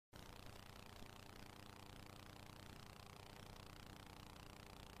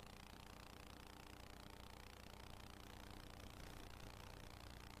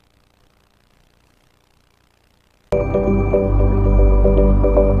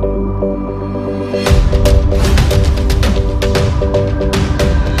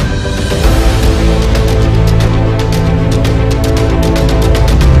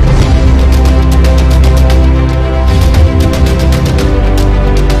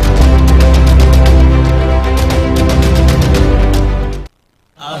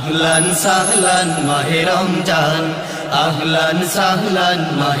আহলান সাহলান মাহে রমজান, আহলান সাহলান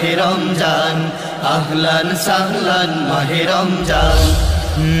মাহে রমজান, আহলান সাহলান মাহে রমজান।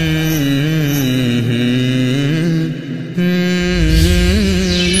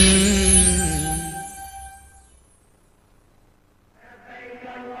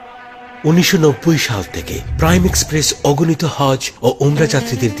 1990 সাল থেকে প্রাইম এক্সপ্রেস অগণিত হজ ও উমরা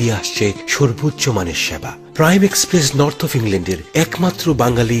যাত্রীদের দিয়ে আসছে সর্বোচ্চ মানের সেবা। প্রাইম এক্সপ্রেস নর্থ অফ ইংল্যান্ডের একমাত্র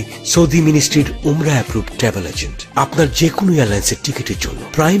বাঙালি সৌদি মিনিস্ট্রির উমরা অ্যাপ্রুভ ট্রাভেল এজেন্ট। আপনার যে কোনো এয়ারলাইন্সের টিকিটের জন্য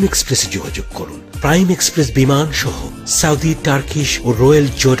প্রাইম এক্সপ্রেসে যোগাযোগ করুন। প্রাইম এক্সপ্রেস বিমান সহ সৌদি, টার্কিশ ও রয়্যাল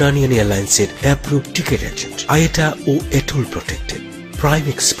জর্ডানিয়ান এয়ারলাইন্সের অ্যাপ্রুভ টিকিট এজেন্ট, আয়েটা ও এটল প্রোটেক্টেড। প্রাইম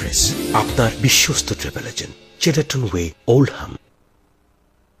এক্সপ্রেস আপনার বিশ্বস্ত ট্রাভেল এজেন্ট, চেডারটন ওয়ে, ওল্ডহাম।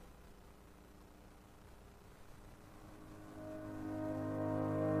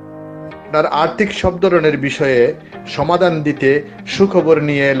 আপনার আর্থিক সবধরনের বিষয়ে সমাধান দিতে সুখবর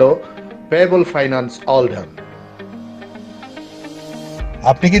নিয়ে এলো পেবল ফাইন্যান্স ওল্ডহাম।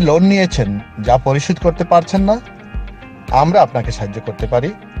 আপনি কি লোন নিয়েছেন যা পরিশোধ করতে পারছেন না? আমরা আপনাকে সাহায্য করতে পারি।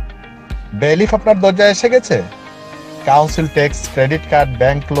 বেলিফ আপনার দরজায় এসে গেছে? Council tax, credit card,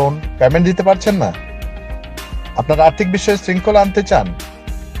 bank loan payment দিতে পারছেন না? আপনার আর্থিক বিষয়ে শৃঙ্খলা আনতে চান?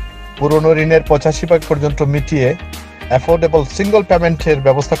 পুরনো ঋণের 85% পর্যন্ত মিটিয়ে অ্যাফোর্ডেবল সিঙ্গল পেমেন্টের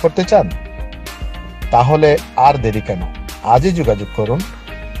ব্যবস্থা করতে চান? তাহলে আর দেরি কেন, আজই যোগাযোগ করুন।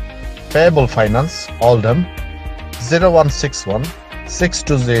 Payable finance Oldham 0161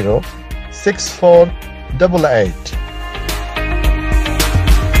 620 6488।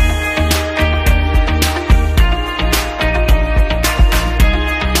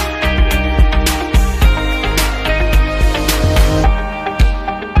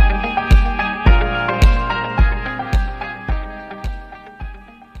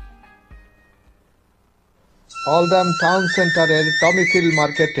 Oldham town সেন্টারের টমিফিল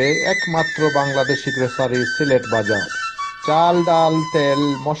মার্কেটে একমাত্র বাংলাদেশি গ্রোসারি সিলেট বাজার। চাল, ডাল, তেল,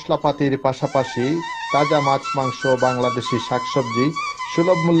 মশলাপাতির পাশাপাশি তাজা মাছ, মাংস, বাংলাদেশি শাকসবজি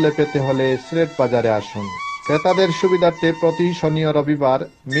সুলভ মূল্যে পেতে হলে সিলেট বাজারে আসুন। ক্রেতাদের সুবিধার্থে প্রতি শনি ও রবিবার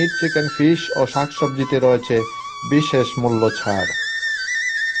মিট, চিকেন, ফিশ ও শাকসবজিতে রয়েছে বিশেষ মূল্য ছাড়।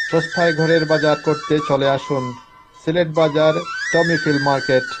 সস্তায় ঘরের বাজার করতে চলে আসুন সিলেট বাজার, টমিফিল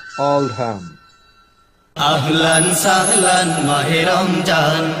মার্কেট, ওল্ডহাম। আহলান সাহলান মাহে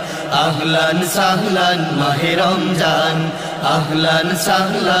রমজান, আহলান সাহলান মাহে রমজান, আহলান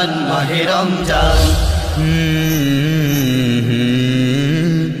সাহলান মাহে রমজান।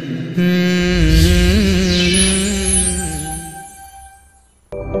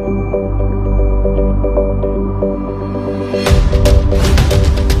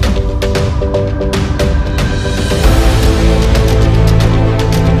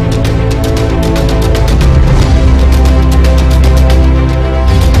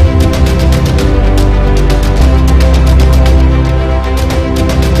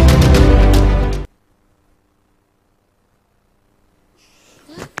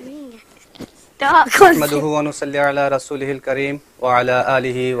 نحمده ونصلي على رسوله الكريم وعلى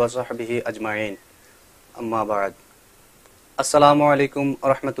آله وصحبه أجمعين أما بعد السلام عليكم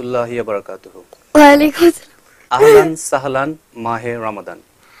ورحمة الله وبركاته ওয়ালাইকুম আসসালাম। আহলান সাহলান মাহে রমাদান।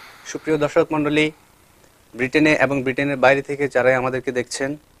 সুপ্রিয় দর্শক মণ্ডলী, ব্রিটেনে এবং ব্রিটেনের বাইরে থেকে যারাই আমাদেরকে দেখছেন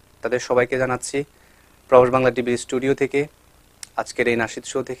তাদের সবাইকে জানাচ্ছি প্রবাস বাংলা টিভি স্টুডিও থেকে, আজকের এই নাশিদ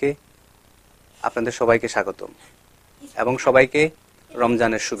শো থেকে আপনাদের সবাইকে স্বাগতম এবং সবাইকে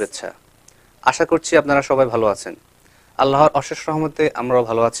রমজানের শুভেচ্ছা। আশা করছি আপনারা সবাই ভালো আছেন। আল্লাহর অশেষ রহমতে আমরাও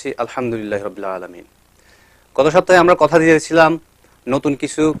ভালো আছি, আলহামদুলিল্লাহ রাব্বিল আলামিন। গত সপ্তাহে আমরা কথা দিয়েছিলাম নতুন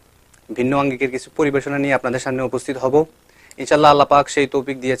কিছু ভিন্ন আঙ্গিকের কিছু পরিবেশনা নিয়ে আপনাদের সামনে উপস্থিত হব। ইনশাআল্লাহ আল্লাহ পাক সেই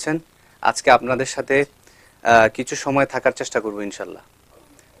তৌফিক দিয়েছেন। আজকে আপনাদের সাথে কিছু সময় থাকার চেষ্টা করব ইনশাআল্লাহ।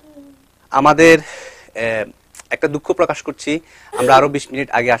 আমাদের একটা দুঃখ প্রকাশ করছি, আমরা আরো 20 মিনিট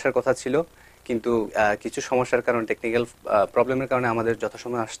আগে আসার কথা ছিল, কিন্তু কিছু সমস্যার কারণে, টেকনিক্যাল প্রবলেমের কারণে আমাদের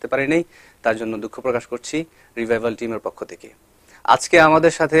যথাসময়ে আসতে পারি নাই। তার জন্য দুঃখ প্রকাশ করছি রিভাইভাল টিমের পক্ষ থেকে। আজকে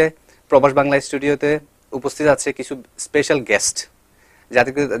আমাদের সাথে প্রবাস বাংলা স্টুডিওতে উপস্থিত আছে কিছু স্পেশাল গেস্ট,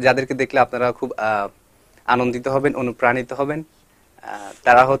 যাদেরকে দেখলে আপনারা খুব আনন্দিত হবেন, অনুপ্রাণিত হবেন।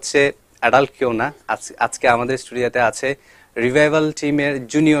 তারা হচ্ছে অ্যাডাল্ট কেউ না, আজকে আমাদের স্টুডিওতে আছে রিভাইভাল টিমের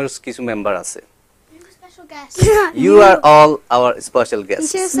জুনিয়র্স কিছু মেম্বার আছে। You are all our special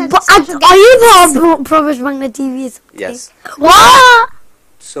guests. But are you part of Proverbs Bangla TV? Yes. What?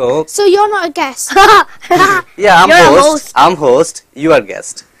 So you're not a guest. yeah, I'm You're a host. host. I'm host. You are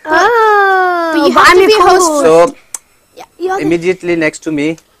guest. Oh. But you have to be a host. So You're the immediately next to me,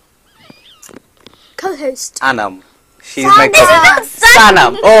 co-host. Anam. She's my cousin.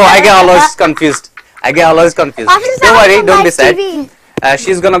 Sanam. Oh, I get always confused. Don't worry. Don't be sad.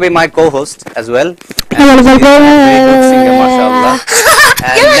 She's gonna be my co-host as well. And she's a very good singer, mashallah.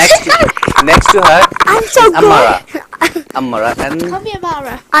 And next to her I'm so is Amara and Come here,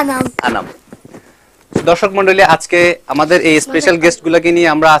 Mara. Anam. দর্শক মণ্ডলী, আজকে আমাদের এই special গেস্টগুলোকে নিয়ে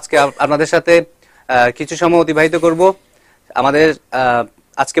আমরা আজকে আপনাদের সাথে কিছু সময় অতিবাহিত করব। আমাদের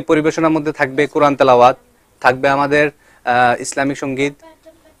আজকে পরিবেশনার মধ্যে থাকবে কোরআন তেলাওয়াত, থাকবে আমাদের ইসলামিক সঙ্গীত,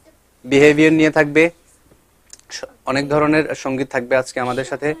 বিহেভিয়ার নিয়ে থাকবে, অনেক ধরনের সঙ্গীত থাকবে আজকে আমাদের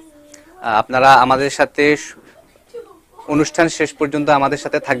সাথে। আপনারা আমাদের সাথে অনুষ্ঠান শেষ পর্যন্ত আমাদের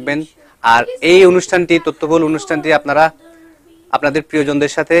সাথে থাকবেন। আর এই অনুষ্ঠানটি, তথ্যবহুল অনুষ্ঠানটি আপনারা আপনাদের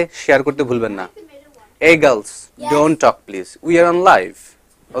প্রিয়জনদের সাথে শেয়ার করতে ভুলবেন না। Hey girls, don't talk please. We are on live.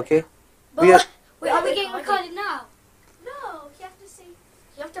 Okay? Are we getting recorded now? No, you have to see.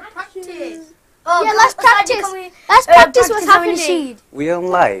 You have to practice. Yeah, let's practice. Let's practice what's happening. We are on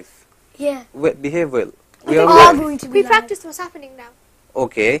live. Yeah. Behave well. We are on Oh, live. we practiced what's happening now.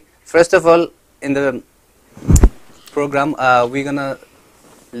 Okay. First of all, in the program, we're gonna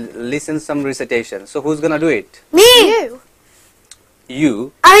listen some recitation. So who's gonna do it? Me. You.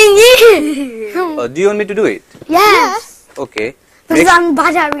 I mean you. Do you want me to do it? Yes. Okay. Because I'm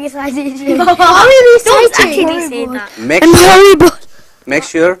bad at recitation. I'm really reciting. Make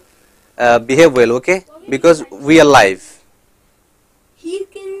sure behave well, okay? Because we are live. He's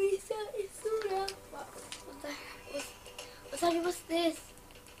gonna recite his surah. What's this?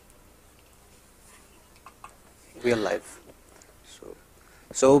 We are live.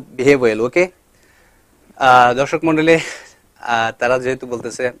 So behave well, okay? দর্শক মণ্ডলী, তারা যেহেতু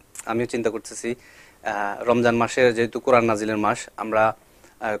বলতেছে, আমিও চিন্তা করতেছি, রমজান মাসে যেহেতু কোরআন নাজিলের মাস, আমরা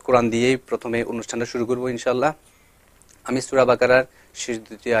কোরআন দিয়েই প্রথমে অনুষ্ঠানটা শুরু করব ইনশাআল্লাহ। আমি সূরা বাকারার শেষ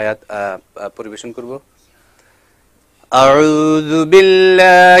দুটি আয়াত পরিবেশন করব। আউযু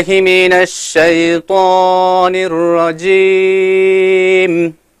বিল্লাহি মিনাশ শাইতানির রাজীম।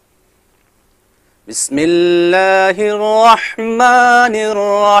 বিসমিল্লাহির রহমানির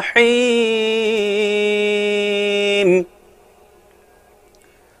রহিম।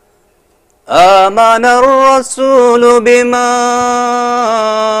 آمن الرسول بما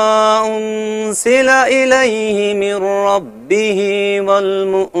أنزل إليه من ربه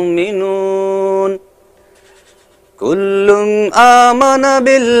والمؤمنون كل آمن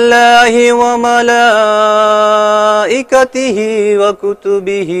بالله وملائكته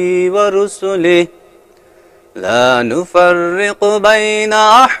وكتبه ورسله لا نفرق بين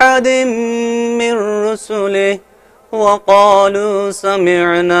أحد من رسله وقالوا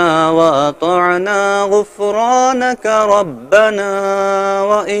سمعنا وأطعنا غفرانك ربنا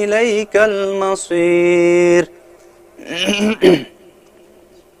وإليك المصير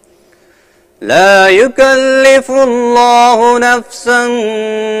لا يكلف الله نفسا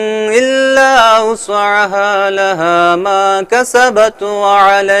إلا وسعها لها ما كسبت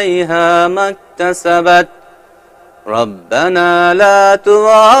وعليها ما اكتسبت ربنا لا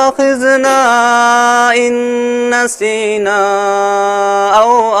تؤاخذنا إن نسينا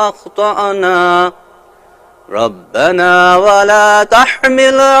أو أخطأنا ربنا ولا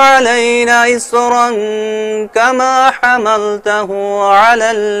تحمل علينا إصرا كما حملته على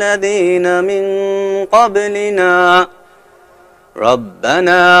الذين من قبلنا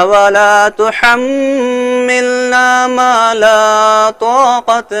ربنا ولا تحملنا ما لا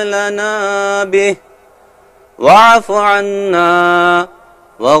طاقة لنا به واعف عنا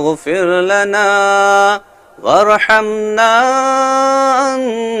واغفر لنا وارحمنا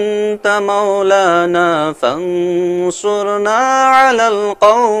أنت مولانا فانصرنا على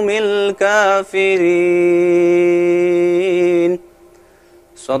القوم الكافرين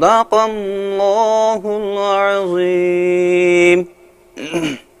صدق الله العظيم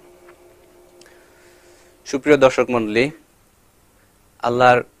সুপ্রিয় দর্শক মণ্ডলী,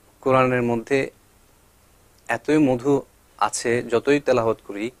 আল্লাহর কোরআনের মধ্যে এতই মধু আছে, যতই তেলাওয়াত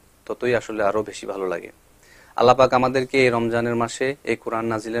করি ততই আসলে আরো বেশি ভালো লাগে। আল্লাহ পাক আমাদেরকে এই রমজানের মাসে, এই কোরআন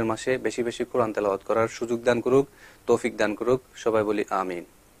নাজিলের মাসে বেশি বেশি কোরআন তেলাওয়াত করার সুযোগ দান করুক, তৌফিক দান করুক। সবাই বলি আমিন।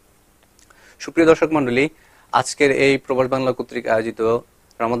 সুপ্রিয় দর্শক মণ্ডলী, আজকের এই প্রবাস বাংলা কর্তৃক আয়োজিত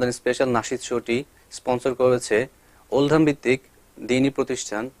রমাদান স্পেশাল নাশিদ শোটি স্পন্সর করেছে ওলধাম ভিত্তিক দ্বীনি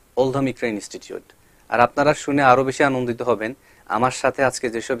প্রতিষ্ঠান ওলধাম ইকরা ইনস্টিটিউট। আর আপনারা শুনে আরো বেশি আনন্দিত হবেন, আমার সাথে আজকে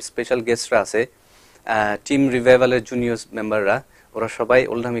যেসব স্পেশাল গেস্টরা আছে, টিম রিভাইভালের জুনিয়র মেম্বাররা, ওরা সবাই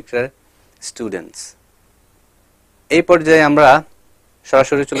ওলধাম ইকরার স্টুডেন্টস। এই পর্যায়ে আমরা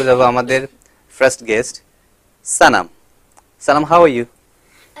সরাসরি চলে যাব আমাদের first guest Sanam. Sanam, how are you?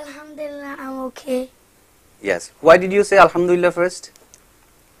 Alhamdulillah, I'm okay. Yes. Why did you say alhamdulillah first?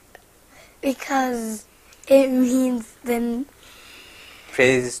 Because it means then.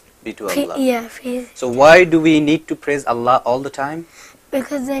 Praise be to Allah. Yeah, praise. So why do we need to praise Allah all the time?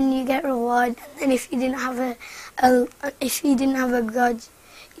 because then you get reward. And if you didn't have a grudge,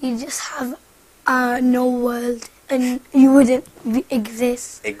 you just have no world, and you wouldn't exist.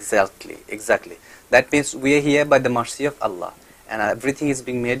 Exactly. That means we are here by the mercy of Allah, and everything is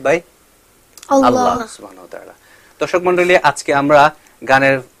being made by Allah subhanahu wa ta'ala. দর্শক মণ্ডলী, আজকে আমরা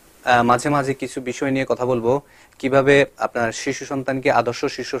গানের মাঝে মাঝে কিছু বিষয় নিয়ে কথা বলবো, কিভাবে আপনার শিশু সন্তানকে আদর্শ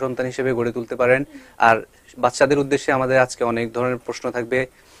শিশু সন্তান হিসেবে গড়ে তুলতে পারেন। আর বাচ্চাদের উদ্দেশ্যে আমাদের আজকে অনেক ধরনের প্রশ্ন থাকবে,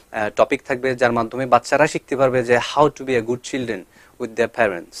 টপিক থাকবে, যার মাধ্যমে বাচ্চারা শিখতে পারবে যে how to B a good children with their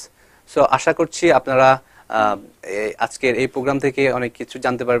parents. So আশা করছি আপনারা আজকের এই প্রোগ্রাম থেকে অনেক কিছু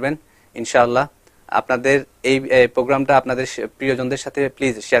জানতে পারবেন ইনশাআল্লাহ। আপনাদের এই প্রোগ্রামটা আপনাদের প্রিয়জনদের সাথে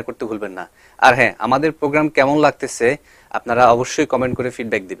প্লিজ শেয়ার করতে ভুলবেন না। আর হ্যাঁ, আমাদের প্রোগ্রাম কেমন লাগতেছে আপনারা অবশ্যই কমেন্ট করে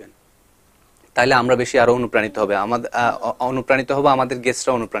ফিডব্যাক দিবেন, তাহলে আমরা বেশি আরো অনুপ্রাণিত হবে, আমাদের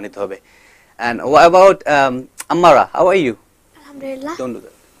গেস্টরা অনুপ্রাণিত হবে। And what about Amara? How are you? Alhamdulillah. Don't do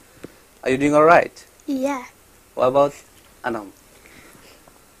that. Are you doing all right? Yeah. What about Anam?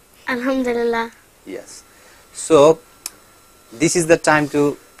 Alhamdulillah. Yes. So this is the time to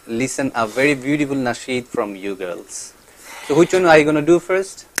listen a very beautiful nasheed from you girls. So which one are you going to do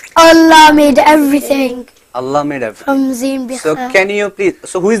first? Allah made everything. Allah made everything. From Zin Bikha. So can you please,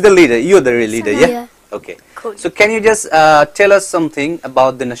 so who is the leader? You're the real leader, yeah? Okay. Cool. So can you just tell us something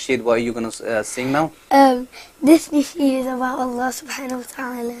about the nasheed? What are you going to sing now? This nasheed is about Allah subhanahu wa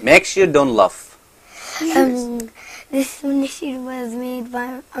ta'ala. Make sure don't laugh. This nasheed was made by,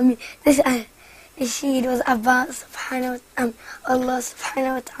 this nasheed was about Allah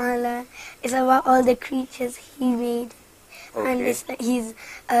subhanahu wa ta'ala. It's about all the creatures He made. Okay. And it's he's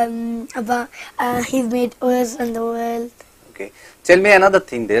about he's made us and the world. Okay. Tell me another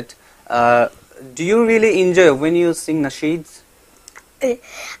thing that do you really enjoy when you sing nasheeds?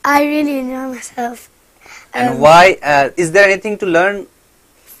 I really enjoy myself. And why? Is there anything to learn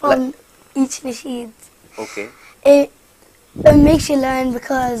from each nasheed? Okay. It makes you learn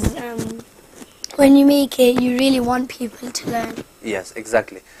because when you make it, you really want people to learn. Yes,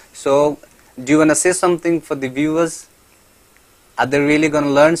 exactly. So, do you want to say something for the viewers? Are they really going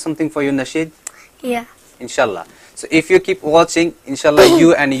to learn something for your nasheed? Yeah. Inshallah. So if you keep watching, inshallah, you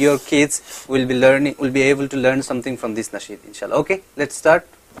and your kids will be able to learn something from this nasheed, inshallah. Okay, let's start.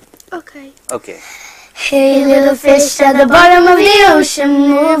 Okay. Hey little fish at the bottom of the ocean,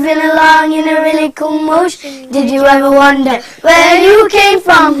 moving along in a really cool motion. Did you ever wonder where you came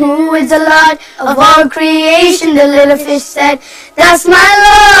from? Who is the Lord of all creation? The little fish said, that's my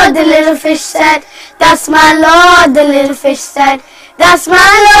Lord. The little fish said, that's my Lord. The little fish said, that's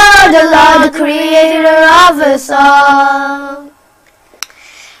my Lord, the Lord, the creator of us all.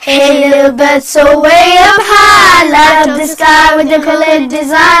 Hey little bird, so way up high, light up the sky with the colored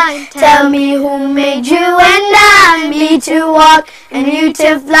design. Tell me who made you and I, me to walk and you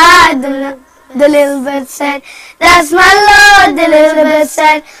to fly. The little bird said, that's my Lord. The little bird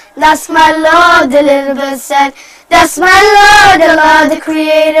said, that's my Lord. The little bird said, that's my Lord, the Lord, the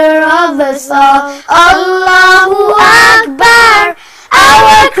creator of us all. Allahu Akbar,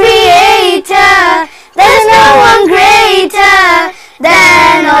 our creator. There's no one greater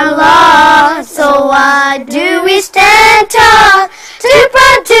than Allah. So why do we stand tall, too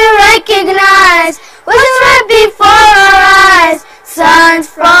proud to recognize what's right before our eyes? Signs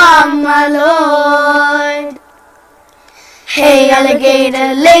from my Lord. Hey alligator,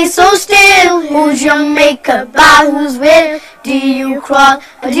 lay so still. Who's your maker? By whose will? Do you crawl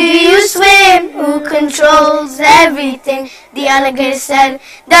or do you swim? Who controls everything? The alligator said,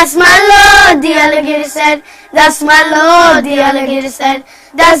 that's my Lord. The alligator said, that's my Lord. The alligator said,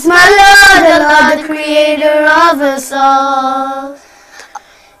 that's my Lord, the Lord, the creator of us all.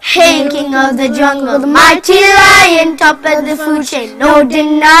 Hey, king of the jungle, the mighty lion, top of the food chain, no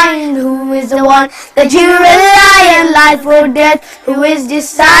denying who is the one that you rely on, life or death, who is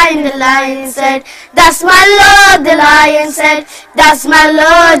deciding? The lion said, that's my Lord. The lion said, that's my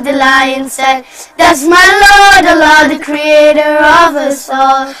Lord. The lion said, that's my Lord, the Lord, the creator of us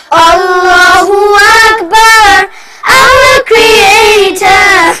all. Allahu Akbar, our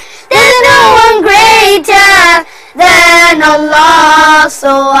creator. There's no one greater than Allah.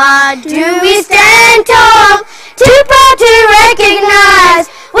 So why do we stand tall, too proud to recognize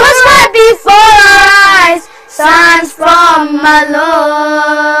what's right before our eyes? Signs from my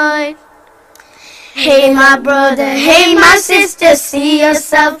Lord. Hey my brother, hey my sister, see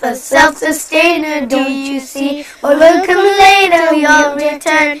yourself a self-sustainer. Don't you see what will come later? You'll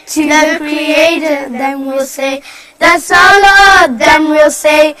return to the Creator. Then we'll say, that's our Lord. Then we'll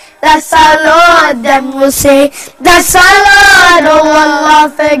say, that's our Lord. Then we'll say, that's our Lord. Oh Allah,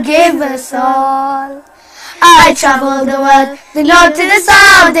 forgive us all. I travel the world, the north to the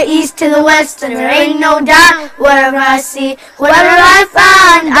south, the east to the west, and there ain't no doubt. Wherever I see, wherever I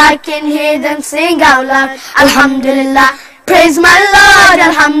find, I can hear them sing out loud. Alhamdulillah, praise my Lord,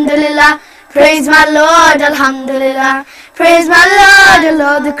 Alhamdulillah. Praise my Lord, Alhamdulillah. Praise my Lord, the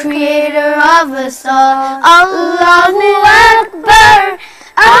Lord, the Creator of us all. Allahu Akbar,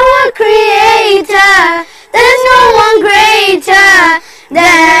 our Creator. There's no one greater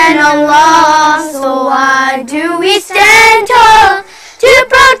than Allah. So why do we stand tall, too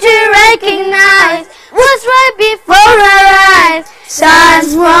proud to recognize what's right before our eyes?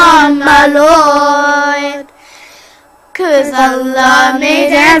 Signs from my Lord. 'Cause Allah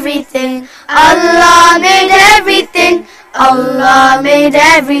made everything, Allah made everything, Allah made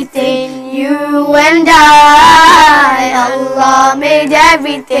everything, you and I. Allah made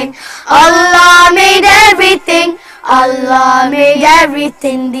everything, Allah made everything, Allah made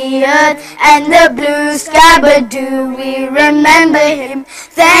everything, the earth and the blue sky. But do we remember Him,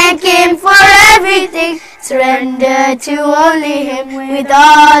 thank Him for everything, surrender to only Him with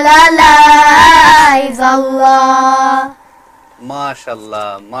all our lives. Allah.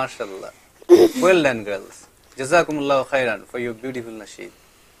 MashaAllah, MashaAllah. Well done, girls. Jazakumullahu khairan for your beautiful nasheed.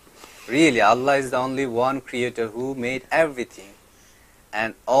 Really, Allah is the only one creator who made everything. And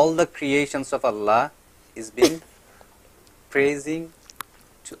all the creations of Allah is being praising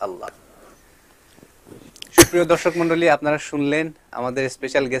to Allah. সুপ্রিয় দর্শক মণ্ডলী, আপনারা শুনলেন আমাদের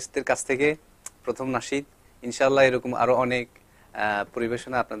special গেস্টদের কাছ থেকে প্রথম নাশিদ। ইনশাআল্লাহ এরকম আরো অনেক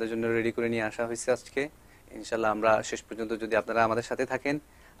পরিবেশনা আপনাদের জন্য রেডি করে নিয়ে আসা হয়েছে আজকে। ইনশাআল্লাহ আমরা শেষ পর্যন্ত যদি আপনারা আমাদের সাথে থাকেন,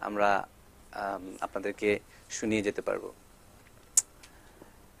 আমরা আপনাদেরকে শুনিয়ে যেতে পারবো।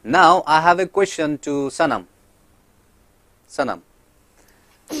 Now I have a question to Sanam. Sanam,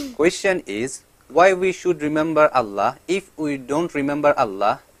 question is, why we should remember Allah? If we don't remember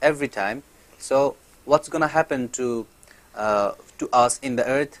Allah every time, so what's gonna happen to us in the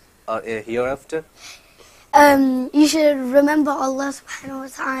earth or hereafter? You should remember Allah subhanahu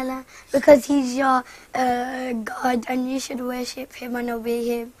wa ta'ala because He's your God, and you should worship Him and obey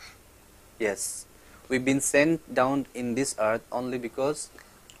Him. Yes, we've been sent down in this earth only because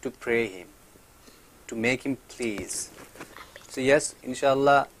to pray Him, to make Him please. So yes,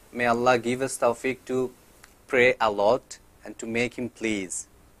 inshallah, may Allah give us tawfiq to pray a lot and to make Him please.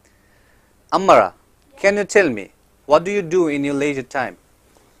 Ammara, can you tell me, what do you do in your leisure time?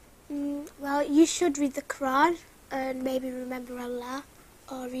 Well, you should read the Quran and maybe remember Allah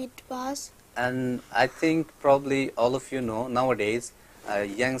or read du'as. And I think probably all of you know nowadays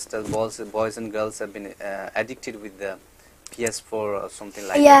youngsters, boys and girls have been addicted with the PS4 or something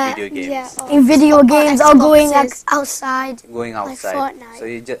like that, video games. Yeah, In video games or going like Xboxes. outside. Going outside. Fortnite.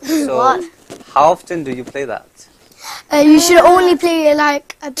 So, so how often do you play that? You should only play like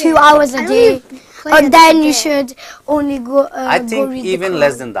 2 hours a day, play and it then every you day. should only go. I go think read even the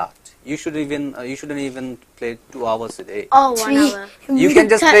less Quran. than that. You shouldn't even play 2 hours a day. Oh, 1 Three. hour. You can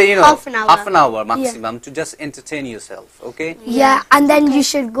just play, half an hour. maximum to just entertain yourself. Okay. Yeah, and then you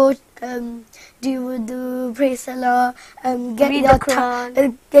should go do praise Allah, get Read your the Quran.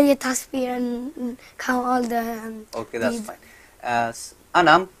 get your tasbih and count all the. Okay, that's deeds. fine.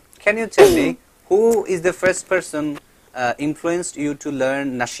 Anam, can you tell me who is the first person influenced you to learn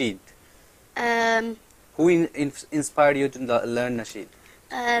Nasheed? Who inspired you to learn Nasheed?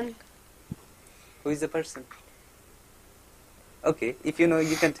 Who is the person? Okay, if you know,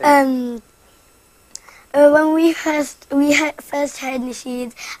 you can tell me. When we first heard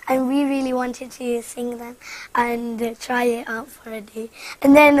Nasheed, and we really wanted to sing them and try it out for a day.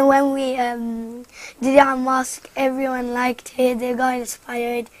 And then when we did it at mosque, everyone liked it. They got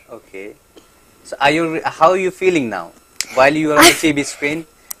inspired. Okay. So how are you feeling now? While you are on the TV screen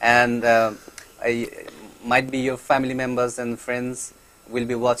and might be your family members and friends will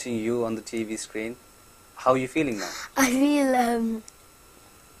be watching you on the TV screen. How are you feeling now? I feel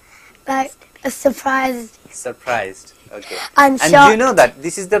like surprised Surprised. Okay. and And shocked. you know that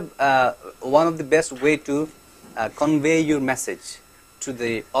this is the one of the best way to convey your message to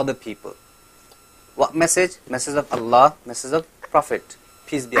the other people. What message? Message of Allah, message of Prophet,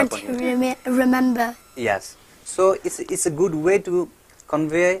 peace be and upon to him. remember. Yes. So it's a good way to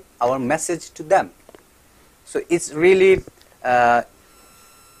convey our message to them. So it's really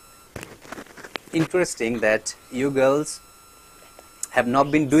interesting that you girls have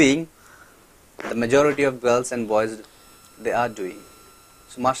not been doing. The majority of girls and boys, they are doing.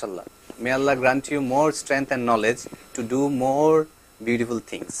 So mashallah, may Allah grant you more strength and knowledge to do more beautiful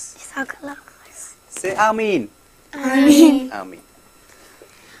things. Say Ameen. Ameen. Ameen.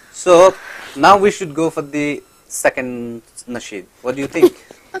 So now we should go for the second nasheed. What do you think?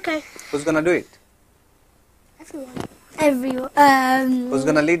 Okay. Who's gonna do it? Everyone. Who's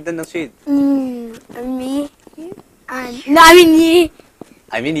gonna lead the nasheed? Me. And No, I mean you.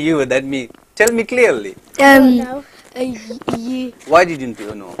 I mean you, that me. Tell me clearly. no. You. Why didn't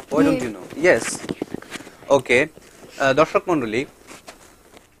you know? Why don't you know? Yes. Okay. দর্শক মণ্ডলী,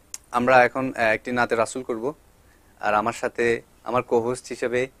 আমরা এখন একটি নাতে রাসূল করব, আর আমার সাথে আমার কো-হোস্ট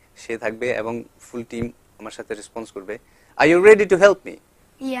হিসেবে সে থাকবে এবং ফুল টিম আমার সাথে রেসপন্স করবে। Are you ready to help me?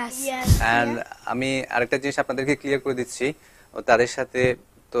 Yes. And আমি আরেকটা জিনিস আপনাদেরকে ক্লিয়ার করে দিচ্ছি, তাদের সাথে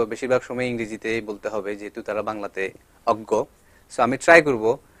তো বেশিরভাগ সময় ইংরেজিতেই বলতে হবে যেহেতু তারা বাংলাতে অজ্ঞ। সো আমি ট্রাই করব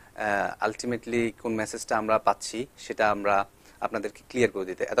আলটিমেটলি কোন মেসেজটা আমরা পাচ্ছি সেটা আমরা আপনাদেরকে ক্লিয়ার করে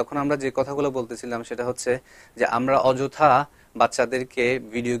দিতে। এতক্ষণ আমরা যে কথাগুলো বলতেছিলাম সেটা হচ্ছে যে আমরা অযথা বাচ্চাদেরকে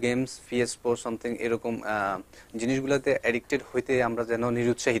ভিডিও গেমস, PS4 সামথিং এরকম জিনিসগুলোতে অ্যাডিক্টেড হইতে আমরা যেন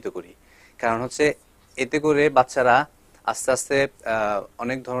নিরুৎসাহিত করি। কারণ হচ্ছে এতে করে বাচ্চারা আস্তে আস্তে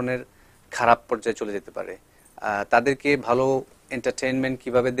অনেক ধরনের খারাপ পর্যায়ে চলে যেতে পারে। তাদেরকে ভালো এন্টারটেইনমেন্ট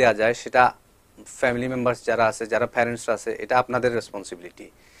কিভাবে দেয়া যায় সেটা ফ্যামিলি মেম্বার্স যারা আছে, যারা প্যারেন্টসরা আছে, এটা আপনাদের responsibility.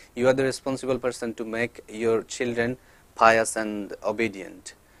 You are the responsible person to make your children pious and obedient.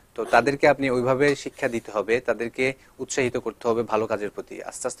 তো তাদেরকে আপনি ওইভাবে শিক্ষা দিতে হবে, তাদেরকে উৎসাহিত করতে হবে ভালো কাজের প্রতি,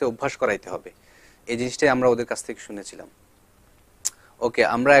 আস্তে আস্তে অভ্যাস করাইতে হবে। এই জিনিসটাই আমরা ওদের কাছ থেকে শুনেছিলাম। ওকে,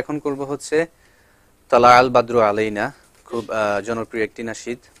 আমরা এখন করব হচ্ছে তালা আল বাদরু আলাইনা, খুব জনপ্রিয় একটি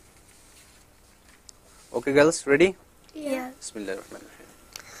নাশিদ। ওকে গার্লস, রেডি? বিসমিল্লাহির রহমানির রহিম।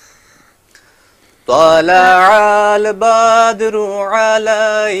 طلع البدر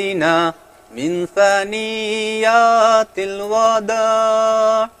علينا من ثنيات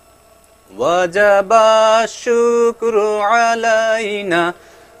الوداع وجب الشكر علينا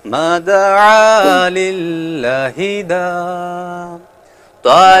ما دعا لله داع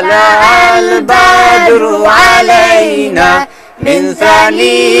طلع البدر علينا من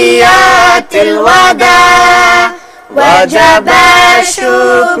ثنيات الوداع وجب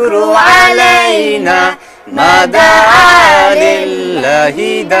الشكر علينا ما دعا لله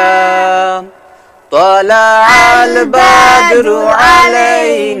داع طلع البدر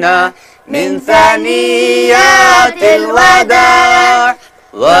علينا من ثنيات الوداع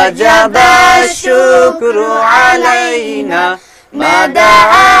وجب الشكر علينا ما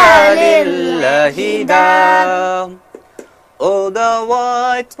دعا لله داع Oh, the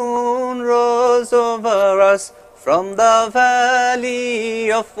white moon rose over us from the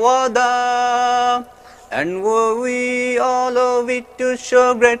valley of Wada, and were we all of it to show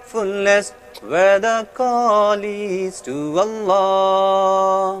gratefulness where the call is to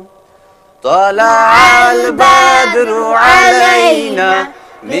Allah. طلع البدر علينا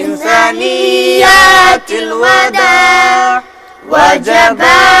من ثنيات الوداع وجب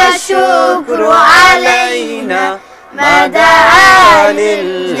الشكر علينا ما دعا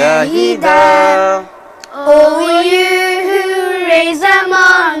لله داع Oh, you who raise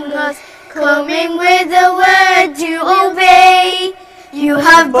among us, coming with the word to obey. You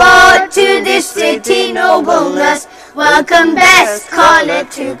have brought to this city nobleness. Welcome best, call it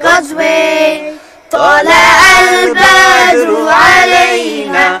to God's way. طلع البدر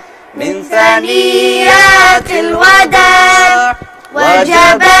علينا من ثنيات الوداع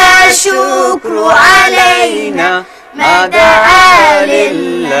وجب الشكر علينا ما دعا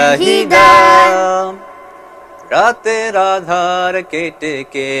لله داع রাতের আধার কেটে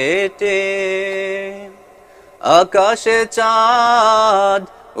কেটে আকাশে চাঁদ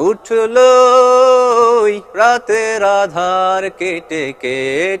উঠলো, রাতের আধার কেটে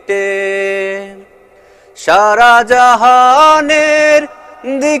কেটে সারা জাহানের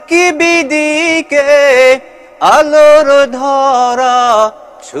দিকে বিদিকে আলোর ধরা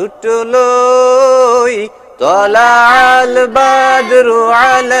ছুটলো। طلع البدر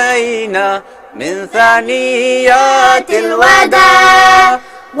علينا من ثنيات الوداع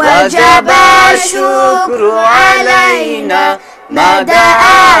وجب الشكر علينا ما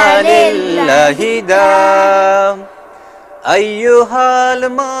دعا لله داع أيها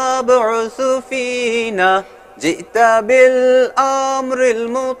المبعوث فينا جئت بالأمر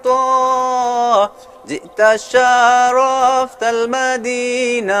المطاع جئت شرفت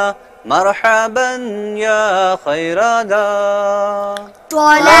المدينة مرحبا يا خير داع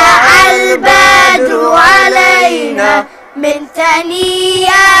طلع البدر علينا من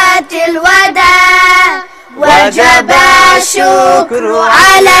ثنيات الوداع وجب الشكر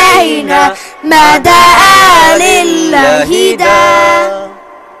علينا ما دعا لله داع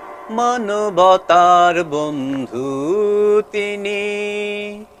মানবতার বন্ধু তিনি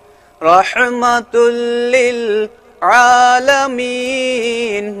রহমাতুল লিল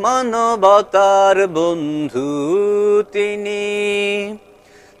আলামিন, মানবতার বন্ধু তিনি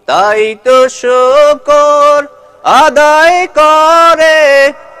তাই তো শুকর আদায় করে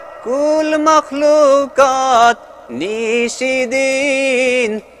কুল মখলুকাত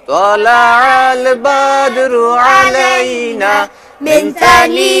নিশিদিন طلع البدر علينا من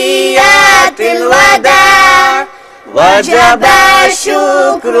ثنيات الوداع وجب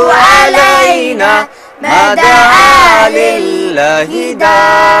الشكر علينا ما دعا لله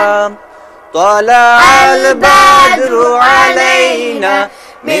دام طلع البدر علينا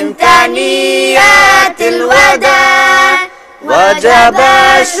من ثنيات الوداع وجب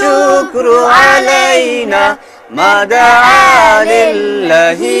الشكر علينا ما دعا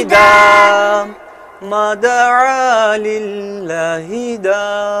لله دام ما دعا لله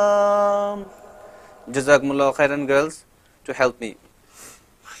دام. Jazakumullah khairan, girls, to help me,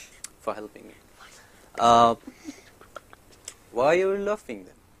 for helping me. Why are you laughing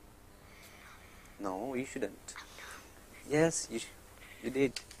then? No, you shouldn't. Yes, you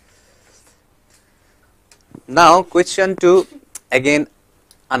did. Now, question 2, again,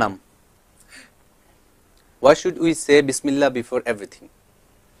 Anam. Why should we say Bismillah before everything?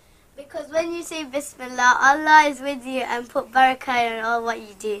 Because when you say Bismillah, Allah is with you and put barakah in all what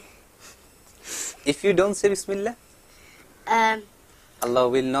you do. If you don't say Bismillah, Allah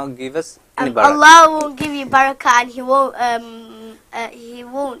will not give us any And barakah. Allah won't give you barakah and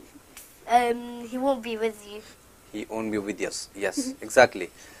He won't be with you. He won't be with us. Yes, exactly.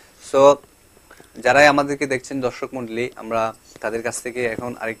 So, যারাই আমাদেরকে দেখছেন দর্শক মণ্ডলী, আমরা তাদের কাছ থেকে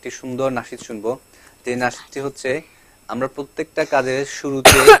এখন আরেকটি সুন্দর নাশিদ শুনবো। যে নাশিদটি হচ্ছে, আমরা প্রত্যেকটা কাজের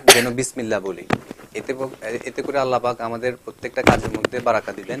শুরুতে যেন বিসমিল্লাহ বলি, এতে করে আল্লাহ পাক আমাদের প্রত্যেকটা কাজের মধ্যে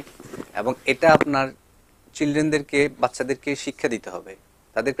বারাকা দিবেন। এবং এটা আপনার চিলড্রেনদেরকে, বাচ্চাদেরকে শিক্ষা দিতে হবে,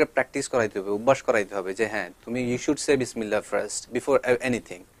 তাদেরকে প্র্যাকটিস করাইতে হবে, অভ্যাস করাইতে হবে যে হ্যাঁ, তুমি ইউ শুড সে বিসমিল্লাহ first before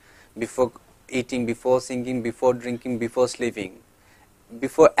anything, before eating, before singing, before drinking, before sleeping,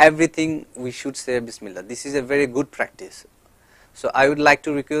 before everything we should say Bismillah. This is a very good practice. So I would like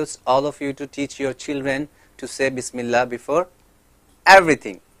to request all of you to teach your children to say Bismillah before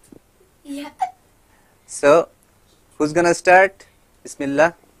everything. Yeah. So who's gonna start? Bismillah.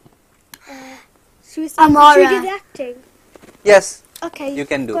 Should Amara. we do the acting? Yes, Okay. you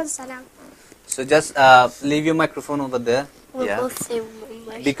can do. Go on, Salam. So just leave your microphone over there. We'll Yeah, both say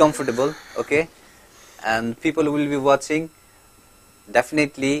be comfortable, okay? And people who will be watching,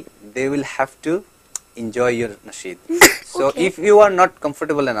 definitely they will have to enjoy your nasheed. So Okay. if you are not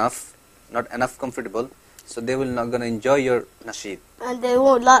comfortable enough, not enough comfortable, so they will not gonna enjoy your nasheed. And they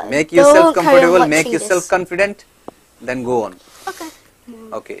won't like. Make they yourself won't carry on comfortable, make watching yourself this. confident, then go on. Okay.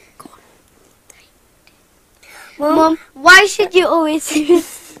 Okay. Mom, why should you always say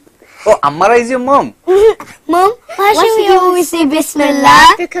Oh, Ammara is your mom. Mom, why should we always say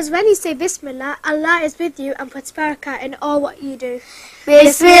Bismillah? Because when you say Bismillah, Allah is with you and puts barakah in all what you do.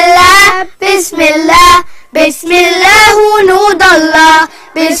 Bismillah, Bismillah, Bismillah, Nudallah.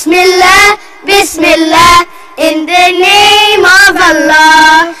 Bismillah, Bismillah, in the name of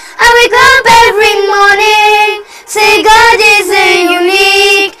Allah. I wake up every morning, say God is a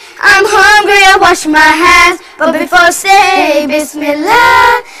unique. I'm hungry, I wash my hands, but before say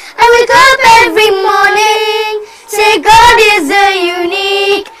Bismillah. I wake up every morning, say God is a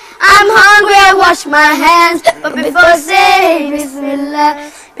unique. I'm hungry, I wash my hands, but before say Bismillah,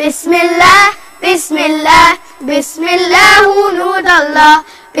 Bismillah, Bismillah, Bismillah, Nudallah.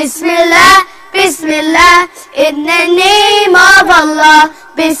 Bismillah, Bismillah, in the name of Allah.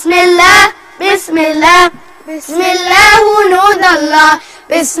 Bismillah, Bismillah, Bismillah, Nudallah.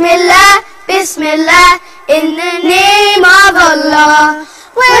 Bismillah, Bismillah, in the name of Allah.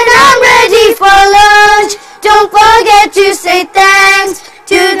 When I'm ready for lunch, don't forget to say thanks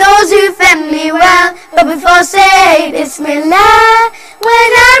to those who fed me well, but before say Bismillah. When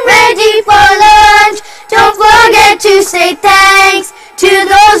I'm ready for lunch, don't forget to say thanks to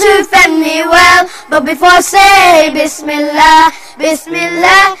those who fed me well, but before say Bismillah,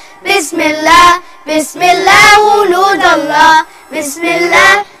 Bismillah, Bismillah, Bismillah, Nudallah.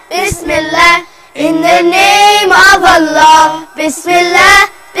 Bismillah, Bismillah, in the name of Allah. Bismillah,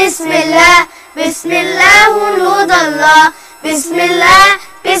 Bismillah, Bismillah, Nudallah. Bismillah,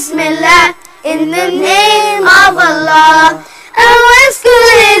 Bismillah, in the name of Allah. And when school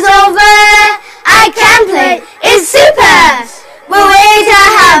is over, I can play, it's super. But wait, I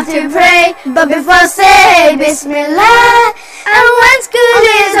have to pray, but before say Bismillah. And when school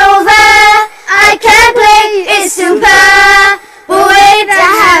is over, I can play, it's super. But wait,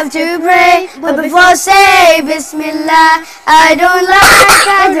 I have to pray, but before say Bismillah. I don't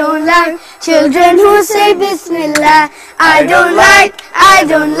like children who say Bismillah. I don't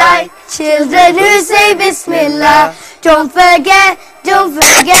like children who say Bismillah. Don't forget don't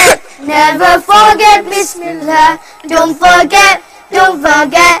forget, never forget Bismillah. Don't forget,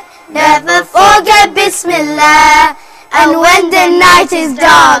 never forget Bismillah. And when the night is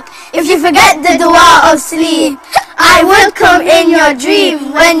dark, if you forget the dua of sleep, I will come in your dream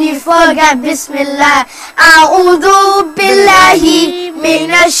when you forget Bismillah. A'udhu billahi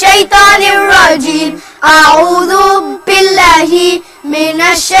minash shaitanir rajim. A'udhu billahi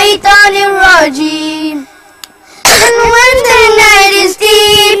minash shaitanir rajim. And when the night is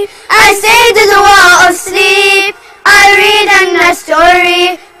deep, I say the dua of sleep. I read a nice story,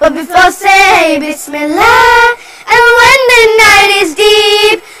 but before say Bismillah. And when the night is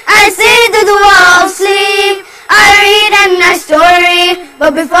deep, I say the dua of sleep. I read a nice story,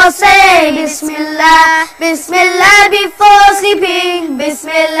 but before say Bismillah. Bismillah before sleeping,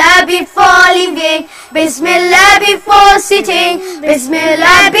 Bismillah before leaving, Bismillah before sitting,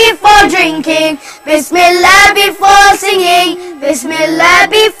 Bismillah before drinking, Bismillah before singing,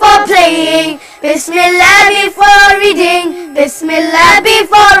 Bismillah before playing, Bismillah before reading, Bismillah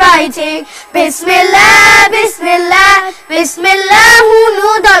before writing, Bismillah, Bismillah, Bismillah,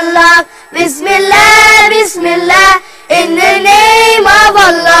 Hunudallah, Bismillah, Bismillah, in the name of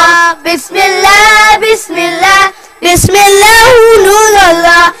Allah, Bismillah, Bismillah, Bismillah,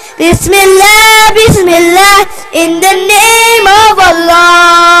 Hunudallah, Bismillah, Bismillah, in the name of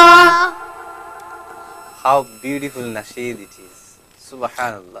Allah. How beautiful Nasheed it is.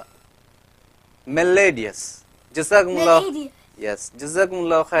 Subhanallah. Melodious. Jazakumullah. Melodious. Yes.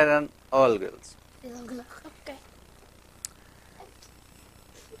 Jazakumullah khairan, all girls.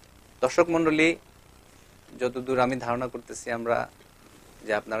 দর্শক মণ্ডলী, যতদূর আমি ধারণা করতেছি আমরা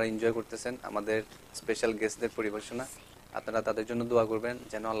যে আপনারা enjoy করতেছেন আমাদের স্পেশাল গেস্টদের পরিবেশনা। আপনারা তাদের জন্য দোয়া করবেন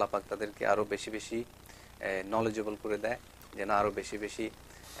যেন আল্লাহ পাক তাদেরকে আরো বেশি বেশি নলেজেবল করে দেয়, যেন আরো বেশি বেশি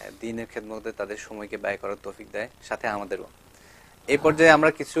দ্বীনের খেদমতে তাদের সময়কে ব্যয় করার তৌফিক দেয়, সাথে আমাদেরও। এই পর্যায়ে আমরা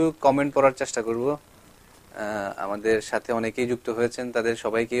কিছু কমেন্ট পড়ার চেষ্টা করব। আমাদের সাথে অনেকেই যুক্ত হয়েছেন, তাদের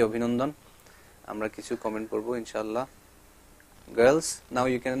সবাইকেই অভিনন্দন। আমরা কিছু কমেন্ট পড়ব ইনশাআল্লাহ। Girls, now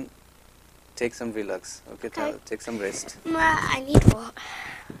you can take some relax. Okay. Take some rest. I need water.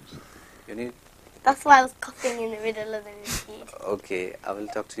 You need. That's why I was coughing in the middle of the Nasheed. Okay, I will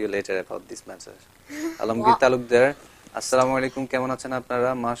talk to you later about this matter. Alamgir Talukdar, Assalamu alaikum. কেমন আছেন আপনারা?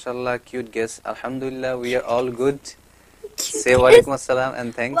 Mashallah, cute guest. Alhamdulillah, we are all good. Say wa alaikum assalam and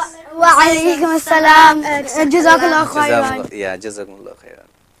thanks. Wa alaikum assalam. Jazakallah khairan. Yeah, jazakumullah khairan.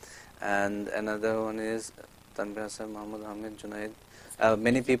 And another one is Tanbir Hassan, Muhammad Hamid, Junaid.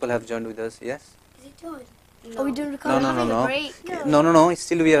 Many people have joined with us. Yes. Is it done? Are we doing recording? No.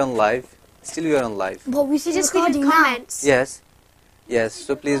 Still we are on live. But we see just recording comments. Yes.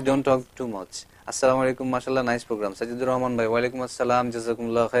 So please don't talk too much. Assalamu alaikum. Mashallah, nice program. Sajidur Rahman bhai, wa alaikum assalam.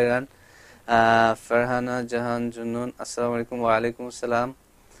 Jazakumullah khairan. Farhana Jahan Junun, assalamu alaikum. Wa alaikum assalam.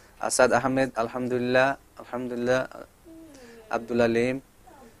 Asad Ahmed, alhamdulillah. Abdullah Lim,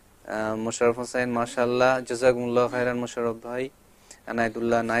 Imam Hossain, mashallah. Jazakumullah khairan, Musharraf bhai.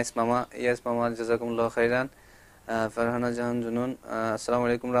 Anaidullah, nice mama. Yes mama, jazakumullah khairan. Farhana Jahan Junun, assalamu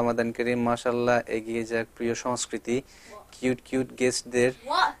alaikum. Ramadan Kareem, mashallah. এগিয়ে যাক প্রিয় সংস্কৃতি, cute গেস্টদের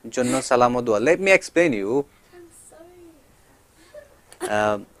জন্য সালাম ও দোয়া। Let me explain you.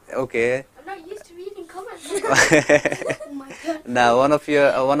 Okay. I'm not used to reading comments. Now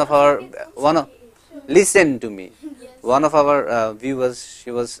listen to me. One of our viewers, she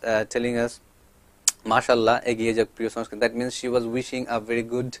was telling us, mashallah, egiye jak priyo sanskrit. That means she was wishing a very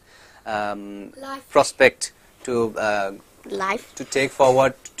good prospect to Life. to take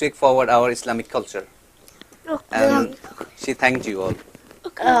forward our Islamic culture. And she thanked you all.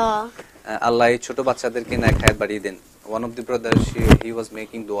 Allah এই ছোট বাচ্চাদেরকে নেক হায়াত বাড়িয়ে দেন। One of the brothers, he was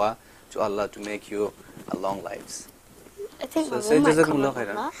making dua to Allah to make you a long lives. I think So say jazakumullah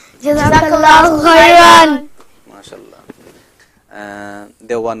khairan. Jazakallah khairan. MashaAllah.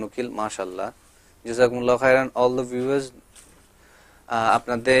 Dewan Nukil, mashallah. Jazakumullah khairan. All the viewers,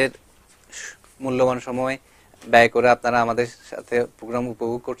 আপনাদের মূল্যবান সময় ব্যয় করে আপনারা আমাদের সাথে programme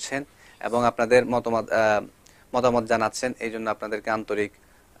উপভোগ করছেন এবং আপনাদের মতামত জানাচ্ছেন, এই জন্য আপনাদেরকে আন্তরিক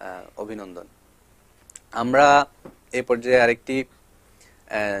অভিনন্দন। আমরা এই পর্যায়ে আরেকটি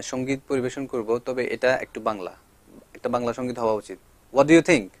সঙ্গীত পরিবেশন করব, তবে এটা একটা বাংলা সঙ্গীত হওয়া উচিত। What do you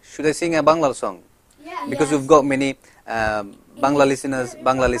think? Should I sing a Bangla song? Because we've got many Bangla listeners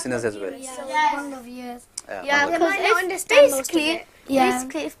as well. Because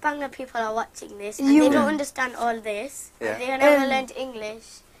basically if Bangla people are watching this and they don't understand all this, and they never learned English,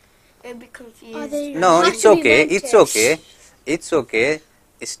 they'll be confused. No, it's okay.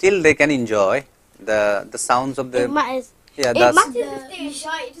 Still they can enjoy the sounds of the Yeah, It that's matters if they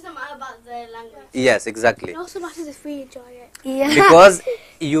enjoy it. It doesn't matter about the language. yes, exactly. It also matters if we enjoy it. Yeah. Because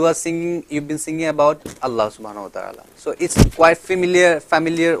you've been singing about Allah subhanahu wa ta'ala. So it's quite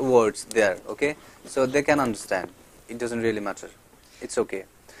familiar words there, okay? So they can understand. It doesn't really matter. It's okay.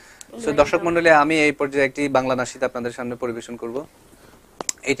 So দর্শক মণ্ডলী, আমি এই পর্যায়ে একটি বাংলা নাশিদ আপনাদের সামনে পরিবেশন করব।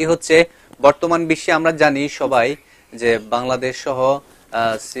 এটি হচ্ছে বর্তমান বিশ্বে আমরা জানি সবাই যে বাংলাদেশ সহ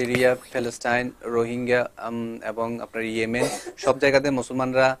সিরিয়া, প্যালেস্টাইন, রোহিঙ্গা এবং আপনার ইয়েমেন সব জায়গাতে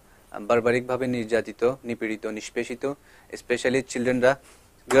মুসলমানরা বারবারিকভাবে নির্যাতিত, নিপীড়িত, নিষ্পেষিত, স্পেশালি চিলড্রেনরা।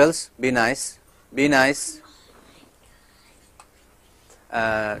 গার্লস, বি নাইস,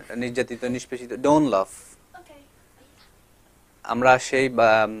 নির্যাতিত, নিষ্পেষিত, ডোন্ট লাভ। আমরা সেই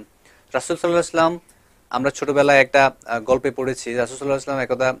রাসূল সাল্লাল্লাহু আলাইহি ওয়াসাল্লাম, আমরা ছোটবেলায় একটা গল্পে পড়েছি, রাসূল সাল্লাল্লাহু আলাইহি ওয়াসাল্লাম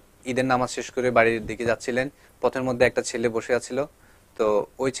একদা ঈদের নামাজ শেষ করে বাড়ির দিকে যাচ্ছিলেন, পথের মধ্যে একটা ছেলে বসে আছিল। তো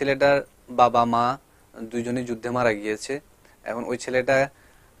ওই ছেলেটার বাবা মা দুইজনেই যুদ্ধে মারা গিয়েছে। এখন ওই ছেলেটার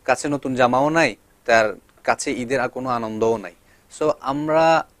কাছে নতুন জামাও নাই, তার কাছে ঈদের আর কোনো আনন্দও নাই। সো আমরা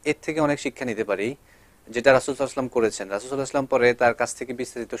এর থেকে অনেক শিক্ষা নিতে পারি, যেটা রাসূল সাল্লাল্লাহু আলাইহি ওয়াসাল্লাম করেছেন। রাসূল সাল্লাল্লাহু আলাইহি ওয়াসাল্লাম পরে তার কাছ থেকে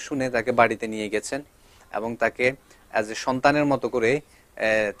বিস্তারিত শুনে তাকে বাড়িতে নিয়ে গেছেন এবং তাকে অ্যাজ এ সন্তানের মতো করে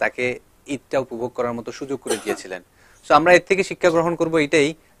তাকে ঈদটা উপভোগ করার মতো সুযোগ করে দিয়েছিলেন। সো আমরা এর থেকে শিক্ষা গ্রহণ করব এটাই,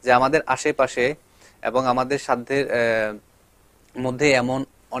 যে আমাদের আশেপাশে এবং আমাদের সাধ্যের মধ্যে এমন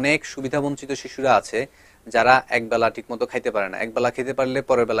অনেক সুবিধাবঞ্চিত শিশুরা আছে যারা একবেলা ঠিকমতো খাইতে পারে না। একবেলা খেতে পারলে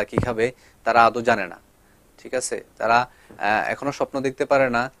পরের বেলা কি খাবে তারা আদৌ জানে না, ঠিক আছে? তারা এখনো স্বপ্ন দেখতে পারে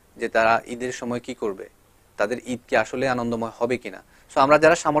না যে তারা ঈদের সময় কি করবে, তাদের ঈদ কি আসলে আনন্দময় হবে কিনা। সো আমরা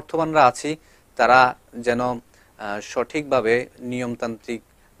যারা সামর্থ্যবানরা আছি তারা যেন সঠিকভাবে নিয়মতান্ত্রিক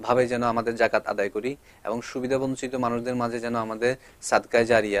ভাবে যেন আমাদের যাকাত আদায় করি এবং সুবিধাবঞ্চিত মানুষদের মাঝে যেন আমাদের সাদকায়ে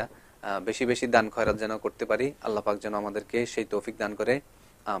জারিয়া বেশি বেশি দান খয়রাত যেন করতে পারি। আল্লাহ পাক যেন আমাদেরকে সেই তৌফিক দান করে,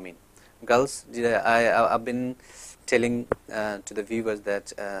 আমিন। Girls, I've been telling to the viewers that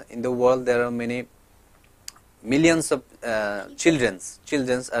in the world there are many millions of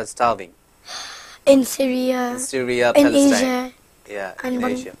children are starving In Syria, in in Palestine, Asia, yeah, and in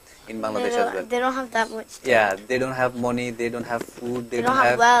Bang- Asia, in Bangladesh as well. they don't have that much. Yeah, they don't have money, they don't have food, They don't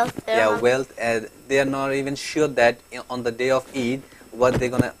have wealth, they don't have- wealth, and they are not even sure that on the day of Eid what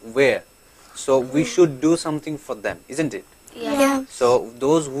they're gonna wear. So we should do something for them, isn't it? Yeah. So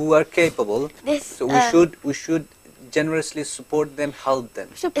those who are capable, This, so we should generously support them, help them.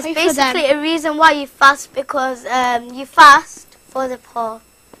 We should It's pray for them. basically a reason why you fast, because you fast for the poor.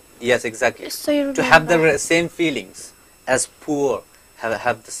 Yes, exactly. So you To have the remember. same feelings as poor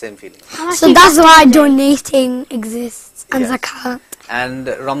have the same feelings. So that's why donating exists and Yes. zakat. And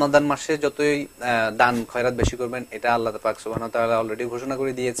রমাদান মাসে যতই দান খয়রাত বেশি করবেন, এটা আল্লাহ পাক সুবহানাহু ওয়া তাআলা অলরেডি ঘোষণা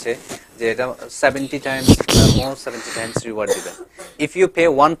করে দিয়েছে যে এটা 70 times more, 70 times রিওয়ার্ড দিবেন। If you pay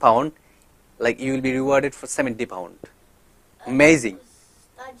 1 pound, like you will be rewarded for 70 pound. Amazing.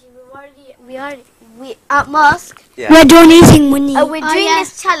 We at mosque. Yeah. We're donating money. We're Oh, doing yeah.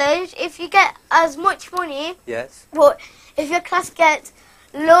 this challenge. If you get as much money, Yes. but if your class gets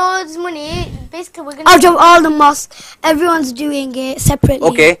loads money, basically we're gonna out of all the mosques, everyone's doing it separately.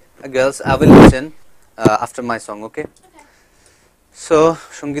 Okay, girls, I will listen after my song, okay? So,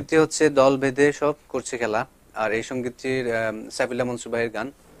 সঙ্গীতটি হচ্ছে দল বেঁধে সব করছে খেলা, আর এই সঙ্গীতটির সাইফুল্লাহ মনসুর ভাইয়ের গান।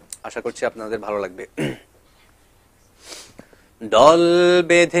 আশা করছি আপনাদের ভালো লাগবে। দল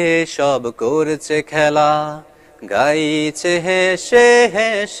বেঁধে সব করছে খেলা, গাইছে হেসে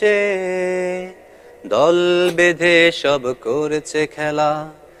হেসে। দল বেঁধে সব করছে খেলা,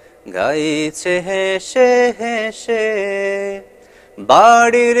 গাইছে হেসে হেসে।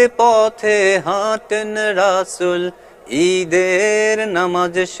 বাড়ির পথে হাঁটেন রাসূল ঈদের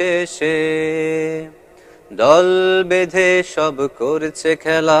নামাজ শেষে। দল বেঁধে সব করছে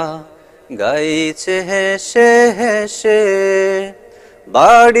খেলা, গাইছে হেসে হেসে।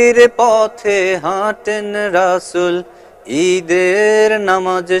 বাড়ির পথে হাঁটেন রাসূল ঈদের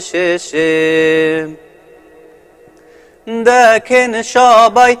নামাজ শেষে। দেখেন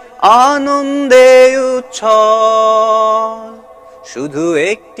সবাই আনন্দে উচ্ছল, শুধু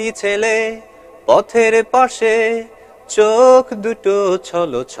একটি ছেলে পথের পাশে, চোখ দুটো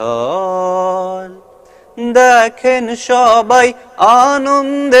ছলছল। দেখেন সবাই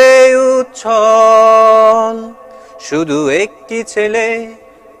আনন্দে উচ্ছল, শুধু একটি ছেলে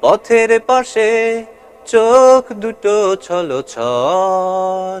পথের পাশে, চোখ দুটো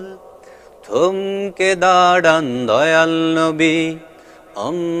ছলছল। থমকে দাঁড়ান দয়াল নবী,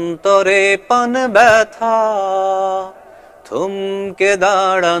 অন্তরে পান ব্যথা। থমকে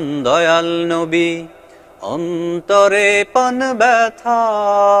দাঁড়ান দয়াল নবী, অন্তরে পান ব্যথা।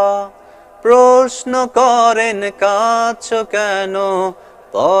 প্রশ্ন করেন কাঁদছো কেন,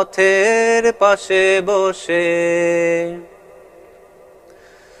 পথের পাশে বসে।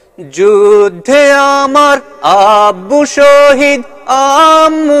 যুদ্ধে আমার আব্বু শহীদ,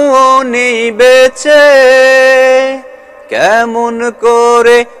 আম্মুও নেই বেঁচে, কেমন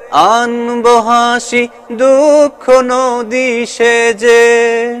করে আনবো হাসি দুঃখ নদী সেজে।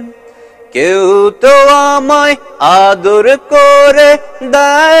 কেউ তো আমায় আদর করে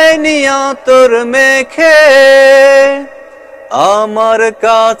দেয়নি আতর মেখে, আমার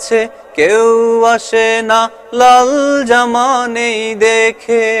কাছে কেউ আসে না লাল জামা নেই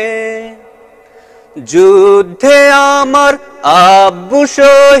দেখে। যুদ্ধে আমার আব্বু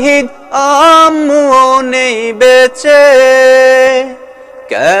শহীদ, আম্মুও নেই বেঁচে,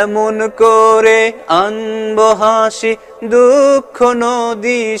 কেমন করে আনবো হাসি দুঃখ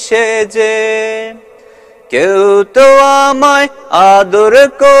নদী সেজে। কেউ তো আমায় আদর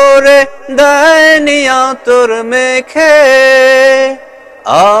করে দেয়নি আতর মেখে,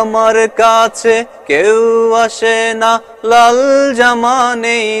 আমার কাছে কেউ আসে না লাল জামা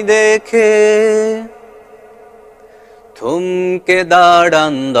নেই দেখে। থমকে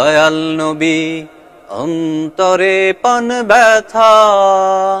দাঁড়ান দয়াল নবী, অন্তরে পান ব্যথা।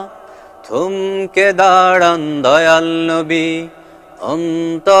 থমকে দাঁড়ান দয়াল নবী,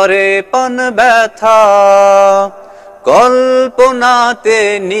 অন্তরে পান ব্যথা। কল্পনাতে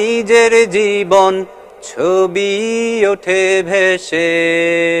নিজের জীবন ছবি ওঠে ভেসে।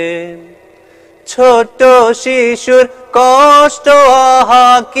 ছোট শিশুর কষ্ট আহা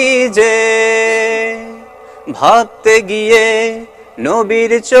কি যে, ভাবতে গিয়ে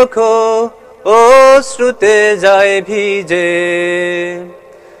নবীর চোখ অশ্রুতে যায় ভিজে।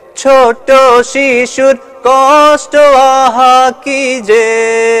 ছোট শিশুর কষ্ট আহা কি যে,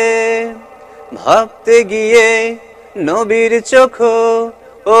 ভাবতে গিয়ে নবীর চোখ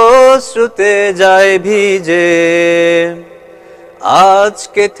অশ্রুতে যায় ভিজে।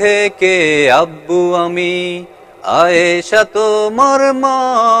 আজকে থেকে আব্বু আমি, আয়েশা তোমার মা।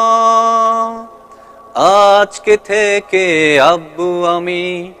 আজকে থেকে আব্বু আমি,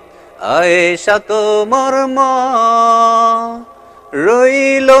 আয়েশা তোমার মা।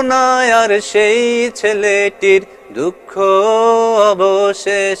 রইল না আর সেই ছেলেটির দুঃখ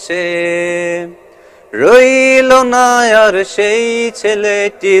অবশেষে। রইল না আর সেই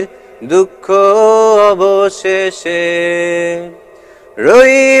ছেলেটির দুঃখ অবশেষে।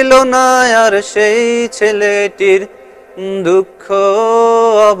 রইল না আর সেই ছেলেটির দুঃখ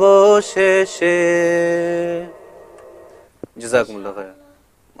অবশেষে। জাযাকুমুল্লাহ খায়র।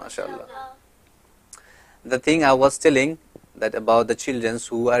 মাশাআল্লাহ। The thing I was telling that about the children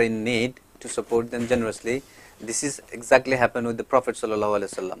who are in need, to support them generously, this is exactly happened with the Prophet sallallahu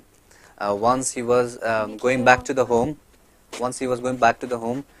alaihi wasallam. Once he was going back to the home,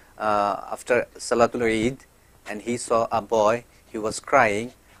 after Salatul Eid, and he saw a boy. He was crying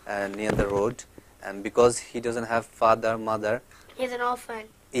near the road, and because he doesn't have father, mother. He's an orphan.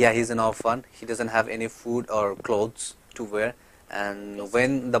 Yeah, he's an orphan. He doesn't have any food or clothes to wear. And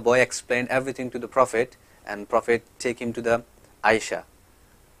when the boy explained everything to the Prophet, and Prophet take him to the Aisha.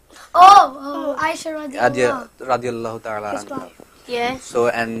 Aisha Radiallahu ta'ala anha. Yeah. So,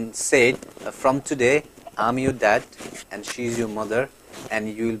 and said, from today, I'm your dad, and she's your mother, and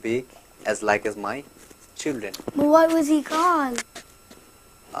you will be as like as my children. But what was he called?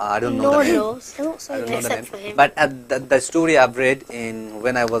 I don't know the name. knows. I don't know the Except name. for him. But the story I've read in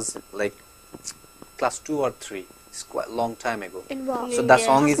when I was like class 2 or 3. It's quite a long time ago. In what? So the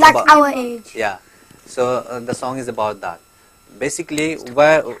song is Like about our age. yeah. So the song is about that. Basically,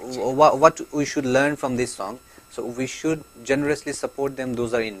 what we should learn from this song. So we should generously support them.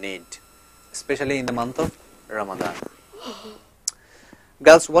 Those are in need, especially in the month of Ramadan.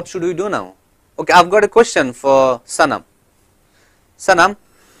 Girls, what should we do now? Okay, I've got a question for Sanam. Sanam,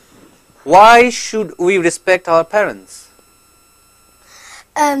 why should we respect our parents?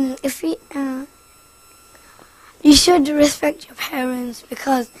 If we, you should respect your parents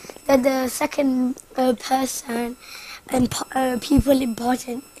because they're the second person and people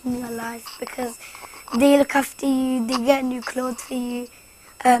important in your life because they look after you, they get new clothes for you,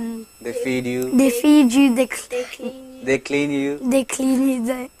 They feed you. they feed you, they They clean you. clean you,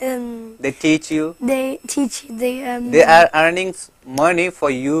 They teach you. they teach you, They are earning money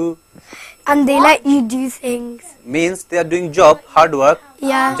for you. and they let you do things. Means they are doing job, hard work,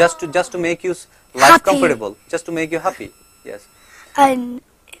 Yeah. just to make you life Happy. comfortable, just to make you happy. Yes. And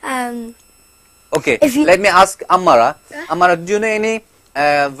Okay. If you- Let me ask Amara. Amara, do you know any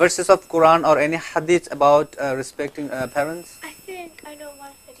verses of Quran or any hadith about respecting parents? I think I know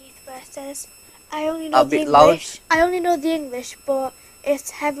one hadith where it says, I only A know the bit loud. English. I only know the English, but it's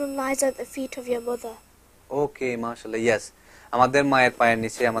heaven lies at the feet of your mother. Okay, mashallah. Yes. আমাদের মায়ের পায়ের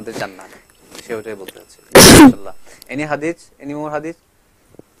নিচে আমাদের জান্নাত, সে ওটাই বলতে চাচ্ছে। ইনশাআল্লাহ। Any hadith? Any more hadith?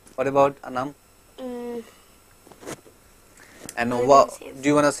 What about Anam? And what do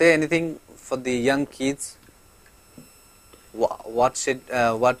you want to say anything for the young kids? What should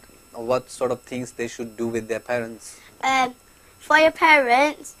what sort of things they should do with their parents? For your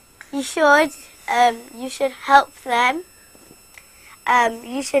parents, you should help them.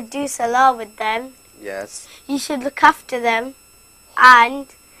 You should do salah with them. Yes. You should look after them, and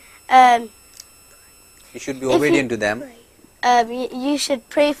You should be obedient to them. you should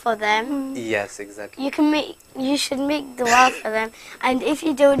pray for them. Yes, exactly. You should make dua for them, and if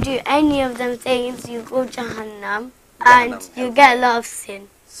you don't do any of them things, you go Jahannam, and Jahannam, you get a lot of sin.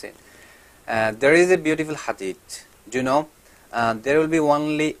 Sin. There is a beautiful hadith. Do you know? There will be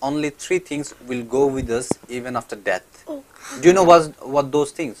only three things will go with us even after death. Do you know what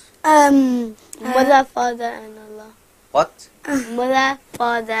those things? Mother, father, and Allah. What? Mother,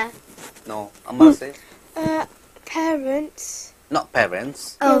 father. No. Amma say. Parents. Not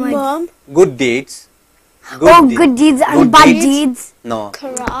parents. Your mom. Good deeds. Good deeds and Good bad deeds. deeds. No.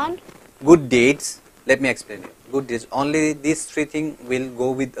 Quran. Good deeds. Let me explain you. Good deeds. Only these three things will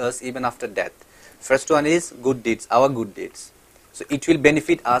go with us even after death. First one is good deeds. Our good deeds. So it will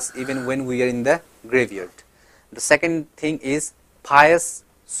benefit us even when we are in the graveyard. The second thing is pious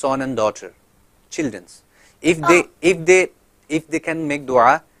son and daughter, children's. If they can make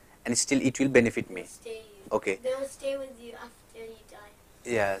dua, and still it will benefit me. Okay. They will stay with you after you die.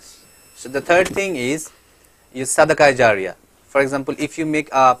 Yes. So the third thing is your sadaqah jariyah. For example, if you make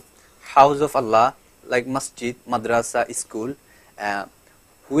a house of Allah like masjid, madrasa, school,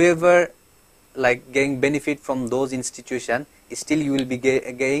 whoever like getting benefit from those institutions, still you will be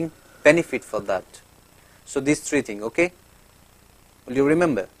getting benefit for that. So these three things, okay? Will you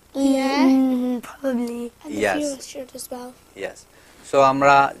remember? Yeah. Probably. And the Yes. funeral should as well. Yes. So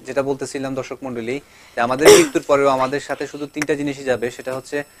আমরা যেটা বলতেছিলাম দর্শক মণ্ডলী, যে আমাদের মৃত্যুর পরেও আমাদের সাথে শুধু তিনটা জিনিসই যাবে, সেটা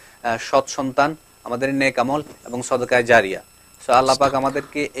হচ্ছে সৎ সন্তান, আমাদের নেক আমল এবং সদকায়ে জারিয়া। সো আল্লাহ পাক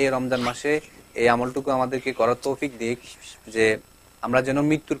আমাদেরকে এই রমজান মাসে এই আমলটুকু আমাদেরকে করার তৌফিক দিক, যে আমরা যেন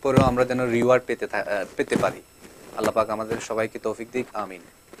মৃত্যুর পরেও আমরা যেন রিওয়ার্ড পেতে পারি। আল্লাহ পাক আমাদের সবাইকে তৌফিক দিক, আমিন।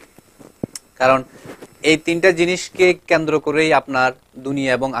 কারণ এই তিনটা জিনিসকে কেন্দ্র করেই আপনার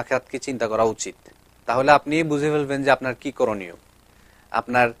দুনিয়া এবং আখিরাতকে চিন্তা করা উচিত। তাহলে আপনি বুঝে ফেলবেন যে আপনার কি করণীয়।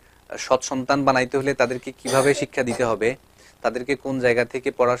 আপনার সৎ সন্তান বানাইতে হলে তাদেরকে কিভাবে শিক্ষা দিতে হবে, তাদেরকে কোন জায়গা থেকে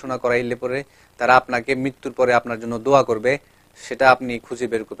পড়াশোনা করাইলে পরে তারা আপনাকে মৃত্যুর পরে আপনার জন্য দোয়া করবে, সেটা আপনি খুঁজে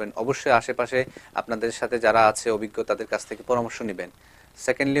বের করবেন। অবশ্যই আশেপাশে আপনাদের সাথে যারা আছে অভিজ্ঞ, তাদের কাছ থেকে পরামর্শ নেবেন।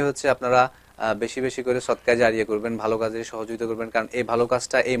 সেকেন্ডলি হচ্ছে আপনারা বেশি বেশি করে সৎকায়ে জারিয়া করবেন, ভালো কাজে সহযোগিতা করবেন। কারণ এই ভালো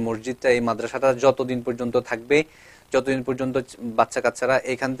কাজটা, এই মসজিদটা, এই মাদ্রাসাটা যতদিন পর্যন্ত থাকবে, যতদিন পর্যন্ত বাচ্চা কাচ্চারা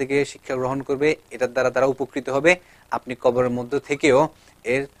এখান থেকে শিক্ষা গ্রহণ করবে, এটার দ্বারা তারা উপকৃত হবে। আপনি কবরের মধ্যে থেকেও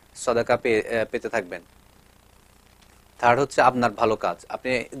এর সদাকা পেতে থাকবেন। থার্ড হচ্ছে আপনার ভালো কাজ।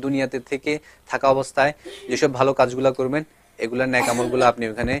 আপনি দুনিয়াতে থেকে থাকা অবস্থায় যেসব ভালো কাজগুলো করবেন, এগুলোর ন্যাক আমলগুলো আপনি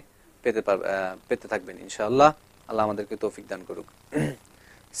ওখানে পেতে থাকবেন ইনশাআল্লাহ। আল্লাহ আমাদেরকে তৌফিক দান করুক।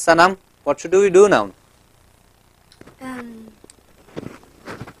 Sanam, what should we do now?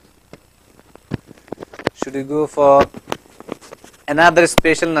 Should we go for another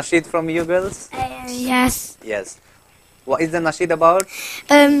special nasheed from you girls? Yes. Yes. What is the nasheed about?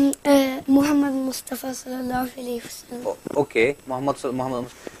 Muhammad Mustafa sallallahu alaihi wasallam. Okay, Muhammad.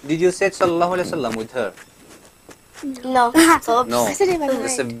 Did you say sallallahu alaihi wasallam with her? No. No,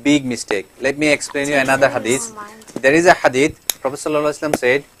 it's a big mistake. Let me explain you another hadith. There is a hadith. Prophet sallallahu alaihi wasallam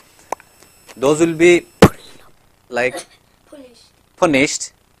said, "Those will be like punished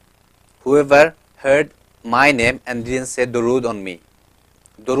whoever heard my name and didn't say durood on me."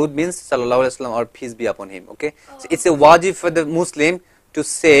 Durood means sallallahu alaihi wasallam or peace be upon him. Okay, so it's a wajib for the Muslim to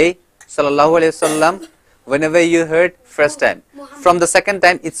say sallallahu alaihi wasallam whenever you heard first time. From the second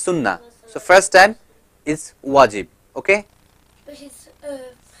time, it's sunnah. So first time is wajib. Okay. Which is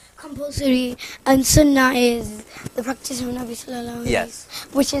compulsory, and sunnah is the practice of Nabi sallallahu alaihi Yes.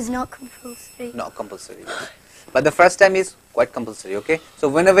 which is not compulsory. Not compulsory, yes. But the first time is quite compulsory. Okay. So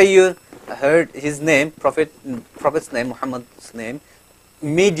whenever you heard his name, Prophet's name, Muhammad's name,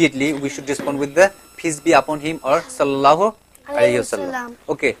 immediately we should respond with the peace be upon him or sallallahu alaihi wasallam.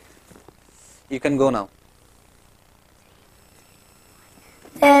 Okay. You can go now.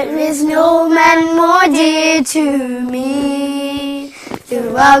 There is no man more dear to me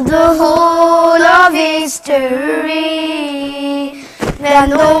throughout the whole of history than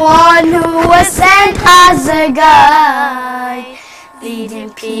the one who was sent as a guide, leading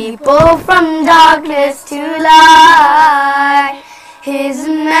people from darkness to light. His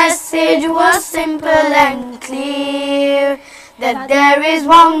message was simple and clear, that there is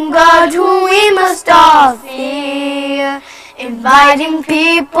one God whom we must all fear, inviting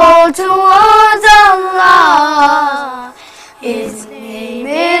people towards Allah. His name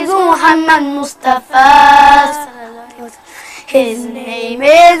is Muhammad Mustafa. His name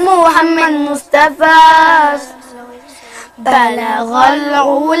is Muhammad Mustafa. بلغ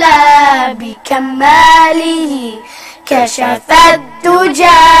العلا بكماله كشف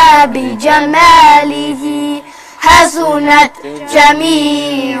الدجى بجماله حسنت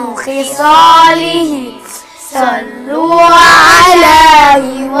جميع خصاله صلوا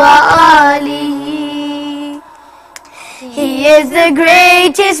عليه وآله. He is the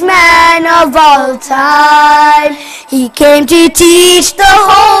greatest man of all time. He came to teach the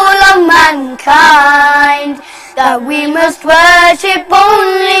whole of mankind that we must worship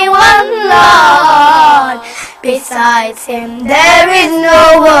only one Lord. Besides him there is no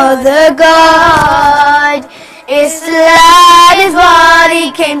other God. Islam is what he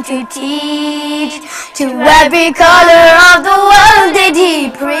came to teach. To every corner of the world did he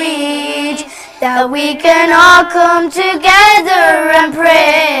preach, that we can all come together and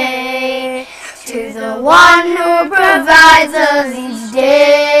pray to the one who provides us each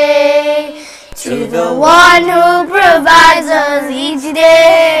day. To the one who provides us each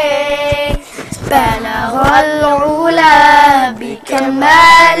day. بلغ العلا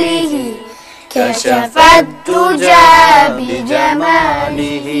بكماله كشف الدجى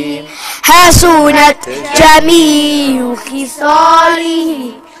بجماله حسنت جميع خصاله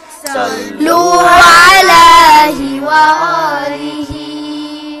صلوا عليه وآله.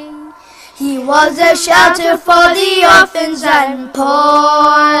 He was a shelter for the orphans and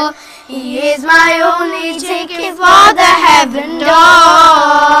poor. He is my only ticket for the heaven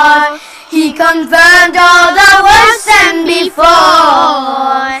door. He confirmed all the words sent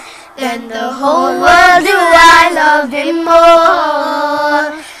before. Then the whole world knew I loved him more.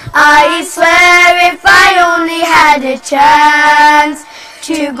 I swear if I only had a chance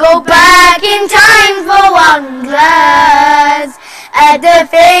to go back in time for one glance at the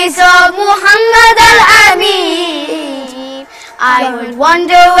face of Muhammad al-Amin, I would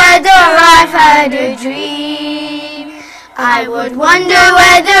wonder whether I've had a dream. I would wonder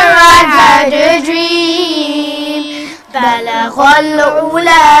whether I've had a dream. بلغ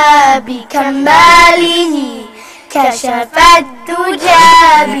العلا بكماله كشف الدجى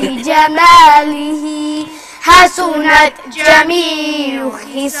بجماله حسنت جميع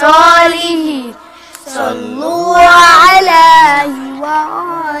خصاله صلوا عليه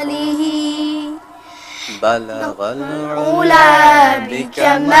وآله. بلغ العلا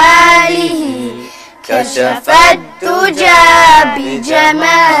بكماله كشف الدجى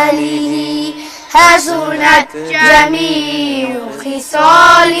بجماله حسنت جميع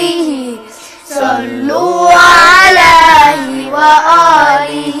خصاله صلوا عليه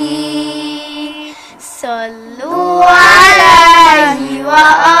وآله. صلوا عليه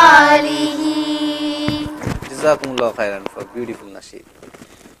وآله. Jazakumullah khairan for beautiful nasheed.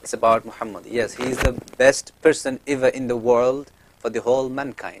 It's about Muhammad. Yes, he is the best person ever in the world for the whole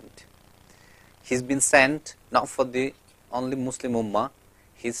mankind. He's been sent not for the only Muslim ummah,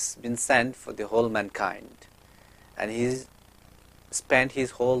 he's been sent for the whole mankind. And he's spent his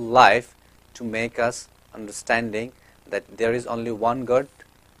whole life to make us understanding that there is only one God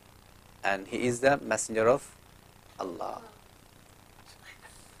and he is the messenger of Allah.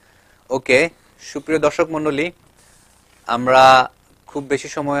 Okay, সুপ্রিয় দর্শক মণ্ডলী, আমরা খুব বেশি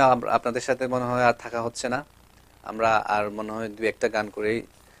সময় আপনাদের সাথে মনে হয় আর থাকা হচ্ছে না। আমরা আর মনে হয় দুই একটা গান করেই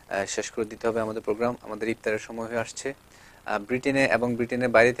শেষ করে দিতে হবে আমাদের প্রোগ্রাম। আমাদের ইফতারের সময় হয়ে আসছে। ব্রিটেনে এবং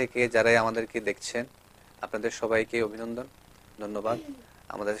ব্রিটেনের বাইরে থেকে যারাই আমাদেরকে দেখছেন আপনাদের সবাইকে অভিনন্দন, ধন্যবাদ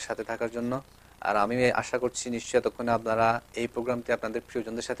আমাদের সাথে থাকার জন্য। আর আমি আশা করছি নিশ্চয়ই এতক্ষণে আপনারা এই প্রোগ্রামটি আপনাদের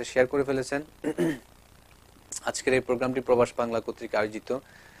প্রিয়জনদের সাথে শেয়ার করে ফেলেছেন। আজকের এই প্রোগ্রামটি প্রবাস বাংলা কর্তৃক আয়োজিত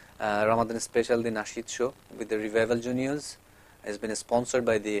Ramadan special the Nasheed show with the Revival Juniors has been sponsored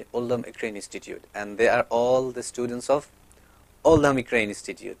by the Oldham Ukraine Institute, and they are all the students of Oldham Ukraine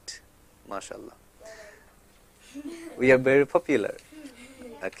Institute. MashaAllah. We are very popular.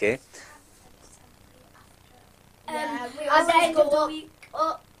 Okay.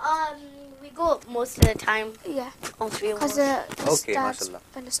 We go up most of the time. Yeah. All three of us. Because Okay, mashallah.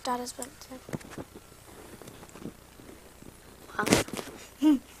 when the starters went to.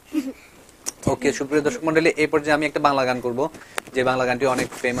 ওকে, সুপ্রিয় দর্শক মণ্ডলী, এই পর্যায়ে আমি একটা বাংলা গান করব, যে বাংলা গানটি অনেক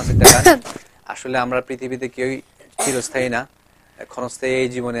ফেমাস একটা গান। আসলে আমরা পৃথিবীতে কেউই চিরস্থায়ী না, ক্ষণস্থায়ী এই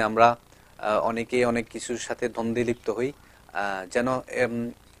জীবনে আমরা অনেকেই অনেক কিছুর সাথে দ্বন্দ্বে লিপ্ত হই। যেন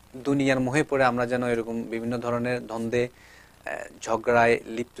দুনিয়ার মোহে পড়ে আমরা যেন এরকম বিভিন্ন ধরনের দ্বন্দ্বে ঝগড়ায়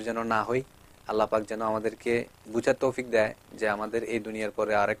লিপ্ত যেন না হই। আল্লাহ পাক যেন আমাদেরকে বুঝার তৌফিক দেয় যে আমাদের এই দুনিয়ার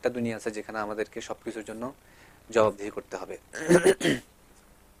পরে আরেকটা দুনিয়া আছে যেখানে আমাদেরকে সবকিছুর জন্য জবাবদিহি করতে হবে।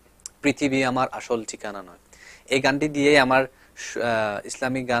 পৃথিবী আমার আসল ঠিকানা নয়, এই গানটি দিয়েই আমার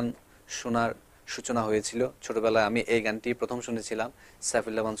ইসলামিক গান শোনার সূচনা হয়েছিল। ছোটবেলায় আমি এই গানটি প্রথম শুনেছিলাম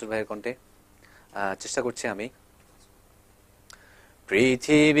সাইফুল্লাহ মনসুর ভাইয়ের কণ্ঠে। চেষ্টা করছি আমি।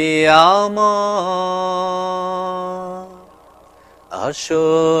 পৃথিবী আমার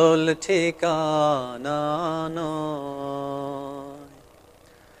আসল ঠিকানা নয়,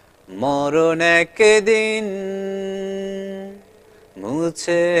 মরণ একদিন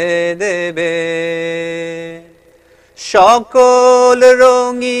মুছে দেবে সকল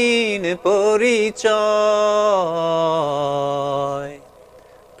রঙিন পরিচয়।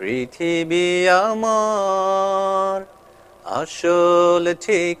 পৃথিবী আমার আসল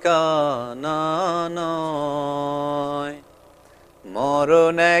ঠিকানা নয়,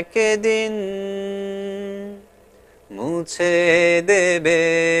 মরণ একদিন মুছে দেবে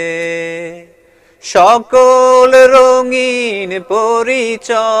সকল রঙিন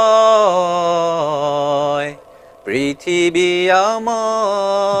পরিচয়। পৃথিবী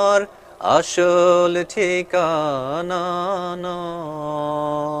আমার আসল ঠিকানা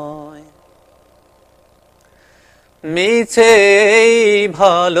নয়। মিছে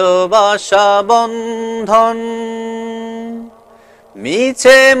ভালোবাসা বন্ধন,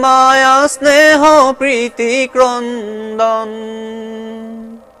 মিছে মায়া স্নেহ প্রীতি ক্রন্দন,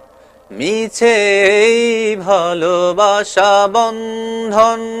 মিছে ভালোবাসা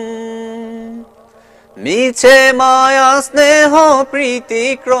বন্ধন, মিছে মায়া স্নেহ প্রীতি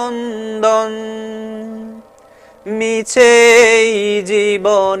ক্রন্দন, মিছে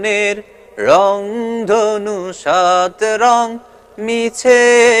জীবনের রং ধনু সাত রং, মিছে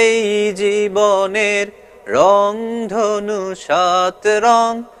জীবনের রং ধনু সাত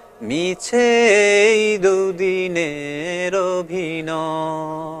রং, মিছে দুদিনের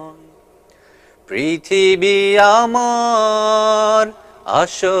অভিনয়। পৃথিবী আমার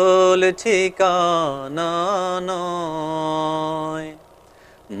আসল ঠিকানা নয়,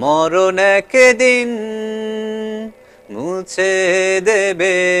 মরণ একদিন মুছে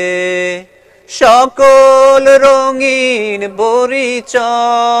দেবে সকল রঙিন পরিচয়।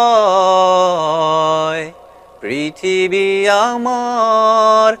 পৃথিবী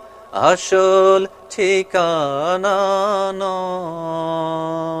আমার আসল ঠিকানা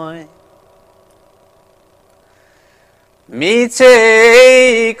নয়। মিছে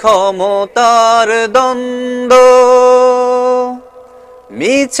ক্ষমতার দ্বন্দ্ব,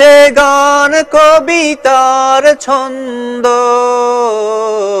 মিছে গান কবিতার ছন্দ,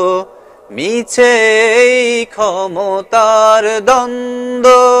 মিছে ক্ষমতার দ্বন্দ্ব,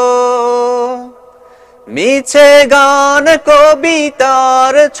 মিছে গান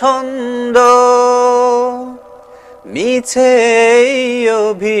কবিতার ছন্দ, মিছে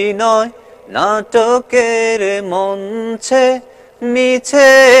অভিনয় নাটকের মঞ্চে,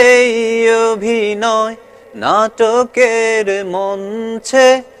 মিছে অভিনয় নাটকের মঞ্চে,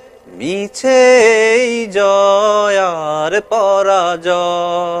 মিছে জয় আর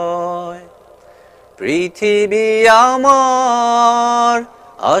পরাজয়। পৃথিবী আমার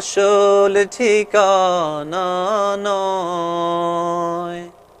আসল ঠিকানা নয়,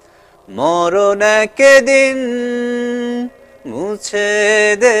 মরণ একদিন মুছে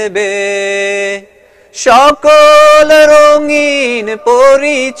দেবে সকল রঙিন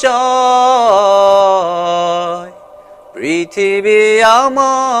পরিচয়। পৃথিবী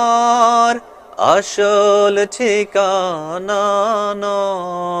আমার আসল ঠিকানা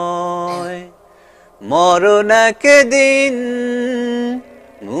নয়, মরণ একদিন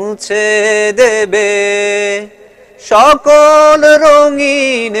মুছে দেবে সকল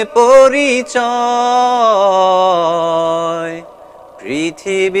রঙিন পরিচয়।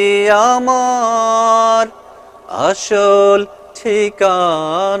 পৃথিবী আমার আসল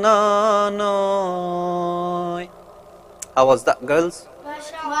ঠিকানা নয়। How was that, girls?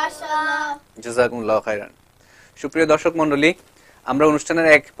 জাযাকুমুল্লাহু খাইরান। সুপ্রিয় দর্শক মণ্ডলী, আমরা অনুষ্ঠানের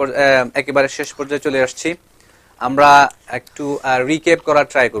একেবারে শেষ পর্যায়ে চলে আসছি। আমরা একটু রিক্যাপ করার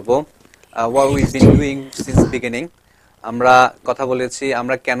ট্রাই করব what we've been doing since beginning. আমরা কথা বলেছি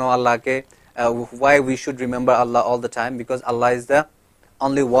আমরা কেন আল্লাহকে why we should remember Allah all the time, because Allah is the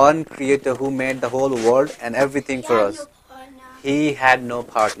only one creator who made the whole world and everything for us. He had no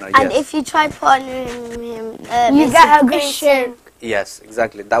partner. And Yes. if you try partnering him, you get a good shirk. Yes,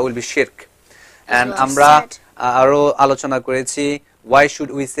 exactly. That will be shirk. And what I আমরা said. আরো আলোচনা করেছি why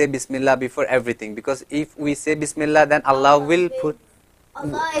should we say Bismillah before everything, because if we say Bismillah then Allah will put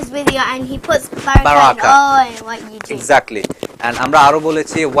Allah is with you and He puts barakah in Barakah. all what you do. exactly. And আমরা আরো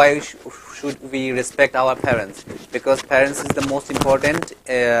বলেছি why should we respect our parents, because parents is the most important,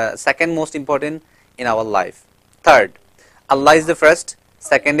 second most important in our life. Third, Allah is the first,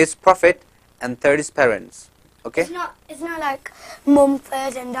 second is Prophet, and third is parents. Okay? It's not like mum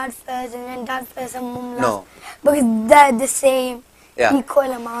first and dad first and then dad first and mum last. No. Because they're the same, Yeah.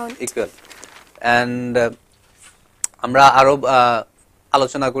 equal amount. Equal. And আমরা আরো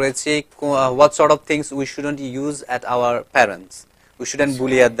আলোচনা করেছি what sort of things we shouldn't use at our parents. We shouldn't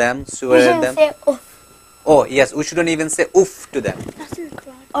bully at them, We swear at shouldn't them. say oof Oh yes, we shouldn't even say oof to them. That's in the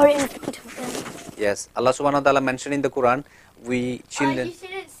Quran. or in front of them. Yes, Allah subhanahu wa ta'ala mentioned in the Quran, we children You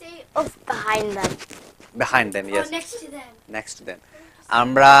shouldn't say oof behind them. behind them, yes, next to them. next to them.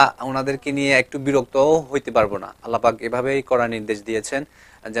 আমরা ওনাদেরকে নিয়ে একটু বিরক্ত হইতে পারবো না। আল্লাহ পাক এভাবেই করার নির্দেশ দিয়েছেন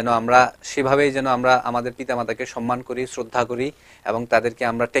যেন আমরা সেভাবেই যেন আমরা আমাদের পিতামাতাকে সম্মান করি, শ্রদ্ধা করি এবং তাদেরকে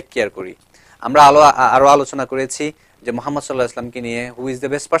আমরা টেক কেয়ার করি। আমরা আরো আলোচনা করেছি যে মুহাম্মদ সাল্লাল্লাহু আলাইহি ওয়াসাল্লাম কে নিয়ে, who is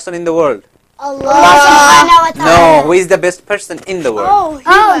the best person in the world? Allah. No, who is the best person in the world?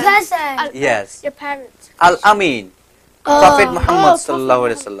 That's Yes, Your parents. Al Amin, Prophet Muhammad sallallahu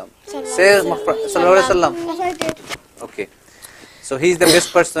alaihi wasallam. Says sallallahu alaihi wasallam. Yes, I did. Okay, so he is the best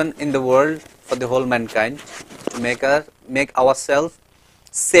person in the world for the whole mankind to make ourselves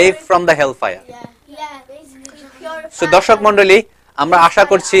safe from the hellfire. So দর্শক মণ্ডলী, আমরা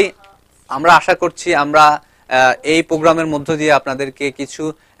আশা করছি আমরা এই প্রোগ্রামের মধ্য দিয়ে আপনাদেরকে কিছু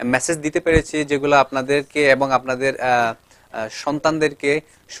মেসেজ দিতে পেরেছি, যেগুলো আপনাদেরকে এবং আপনাদের সন্তানদেরকে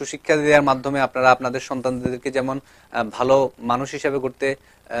সুশিক্ষা দেওয়ার মাধ্যমে আপনারা আপনাদের সন্তানদেরকে যেমন ভালো মানুষ হিসেবে করতে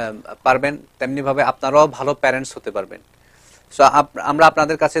পারবেন, তেমনি ভাবে আপনারাও ভালো প্যারেন্টস হতে পারবেন। সো আমরা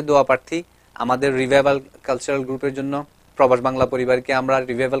আপনাদের কাছে দোয়া প্রার্থী। আমাদের রিভাইভাল কালচারাল গ্রুপের জন্য প্রবাস বাংলা পরিবারকে আমরা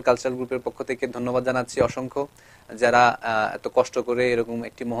রিভাইভাল কালচারাল গ্রুপের পক্ষ থেকে ধন্যবাদ জানাচ্ছি অসংখ্য, যারা এত কষ্ট করে এরকম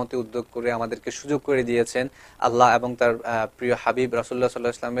একটি মহতি উদ্যোগ করে আমাদেরকে সুযোগ করে দিয়েছেন। আল্লাহ এবং তার প্রিয় হাবিব রাসূলুল্লাহ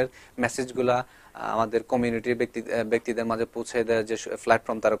সাল্লাল্লাহু আলাইহি ওয়াসাল্লামের মেসেজগুলা আমাদের কমিউনিটির ব্যক্তিদের মাঝে পৌঁছে দেওয়ার যে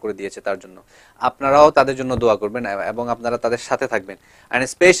প্ল্যাটফর্ম তারা করে দিয়েছে, তার জন্য আপনারাও তাদের জন্য দোয়া করবেন এবং আপনারা তাদের সাথে থাকবেন। And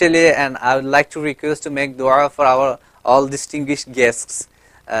especially, and I would like to request to make dua for our all distinguished guests,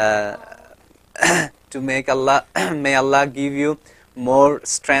 to make Allah may Allah give you more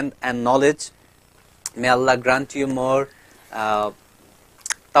strength and knowledge. May Allah grant you more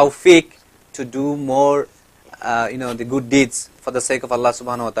tawfiq to do more the good deeds for the sake of Allah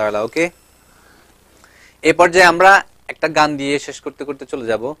subhanahu wa ta'ala. Okay, এই পর্যায়ে আমরা একটা গান দিয়ে শেষ করতে চলে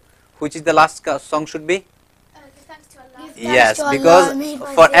যাব. Which is the last song should be? Yes, to because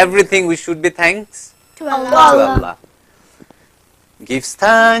Allah, for everything we should be thanks To to Allah. Allah. Gives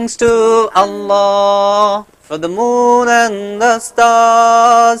thanks to Allah for the moon and the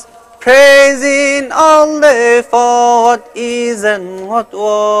stars, praising all day for what is and what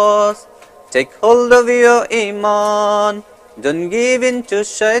was. Take hold of your iman, don't give in to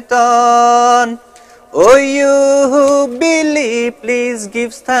shaitan. Oh, you who believe, please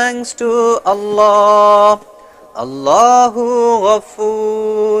give thanks to Allah. Allahu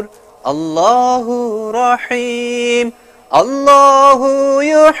Ghafoor, Allahu Rahim, Allahu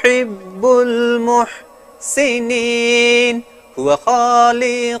yuhibbul muhsinin. Huwa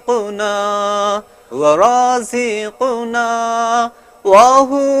khaliquna, huwa raziquna, wa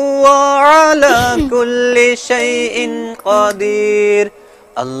huwa ala kulli shay'in qadir.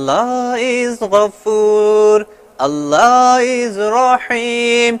 Allah is Ghafoor, Allah is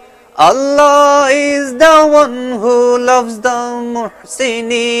Rahim, Allah is the one who loves the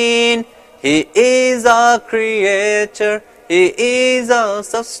muhsinin. He is our creator, He is our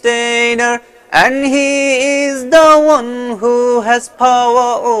sustainer, and He is the one who has power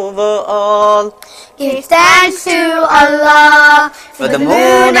over all. Give thanks to Allah For the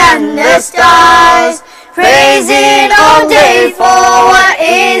moon and the stars, praise it all day for what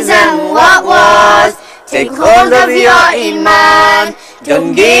is and what was. take hold of your iman,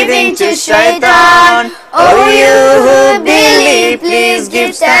 don't give in to shaitan. Oh, you who believe, please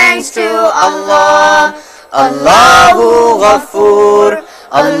give thanks to Allah. Allahu Ghafoor,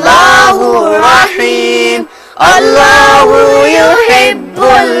 Allahu Rahim, Allahu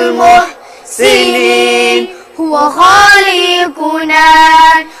yuhibbul muhsinin. هو خالقنا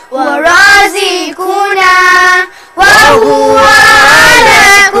ورازقنا وهو على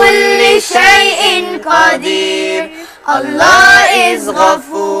كل شيء قدير. Allah is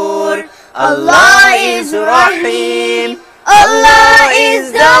Ghafoor, Allah is Rahim, Allah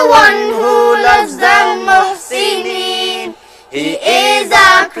is the one who loves the muhsinin. He is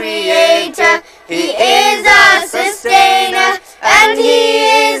our creator, He is our sustainer, and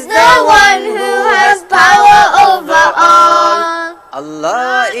He is the one who has power over all.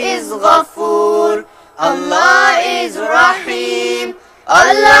 Allah is Ghafoor, Allah is Rahim,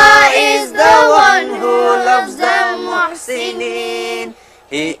 Allah is the one who loves the muhsinin.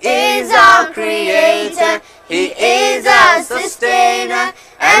 He is our creator, He is our sustainer,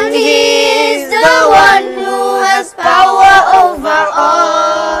 and He is the one who has power over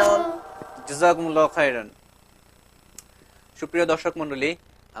all. জাযাকুমুল্লাহু খাইরান। সুপ্রিয় দর্শক মণ্ডলী,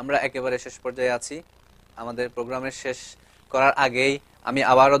 আমরা একেবারে শেষ পর্যায়ে আছি। আমাদের প্রোগ্রামের শেষ করার আগেই আমি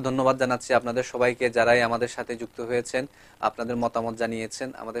আবারও ধন্যবাদ জানাচ্ছি আপনাদের সবাইকে, যারাই আমাদের সাথে যুক্ত হয়েছেন, আপনাদের মতামত জানিয়েছেন,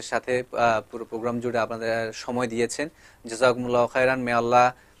 আমাদের সাথে পুরো প্রোগ্রাম জুড়ে আপনাদের সময় দিয়েছেন। জাযাকুমুল্লাহু খাইরান। মে আল্লাহ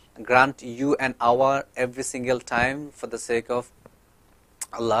grant you an hour every single time for the sake of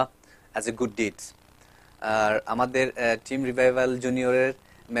Allah as a good deeds. আর আমাদের টিম রিভাইভাল জুনিয়রের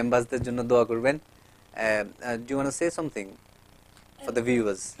মেম্বারসদের জন্য দোয়া করবেন। Do you want to say something for the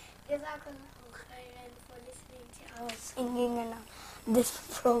viewers? Jazakallahu khairan for listening to our singing and this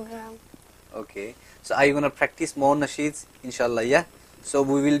program. Okay, so are you going to practice more nasheeds, inshallah? Yeah, so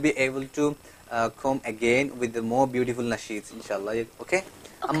we will be able to come again with the more beautiful nasheeds, inshallah. Okay,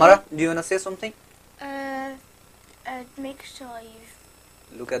 Amara, do you want to say something? Make sure you.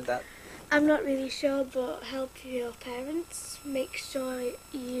 Look at that. I'm not really sure, but help your parents. Make sure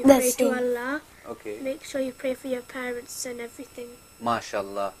you That's pray to it. Allah. Okay, Make sure you pray for your parents and everything.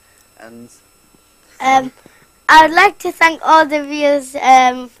 mashallah. And I would like to thank all the viewers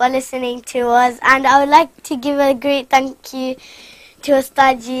for listening to us, and I would like to give a great thank you to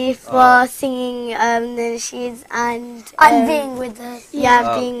Ustaji for singing the nasheeds and being with us. Yeah,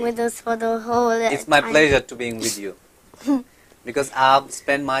 being with us for the whole. it's my pleasure to being with you because I've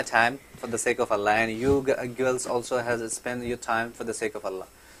spent my time for the sake of Allah, and you girls also has spent your time for the sake of Allah.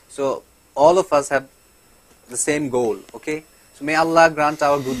 So all of us have the same goal. Okay, so may Allah grant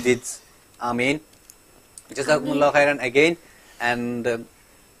our good deeds. Ameen. Jazakumullahu khairan again. And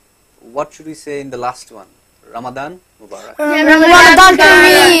what should we say in the last one? Ramadan Mubarak. Ramadan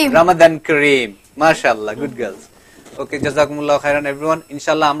Kareem. Ramadan Kareem. Mashallah, good girls. Okay, jazakumullahu khairan everyone.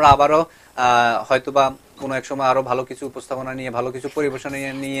 Inshallah আমরা আবারও হয়তোবা কোনো এক সময় আরো ভালো কিছু উপস্থাপনা নিয়ে, ভালো কিছু পরিবেশনা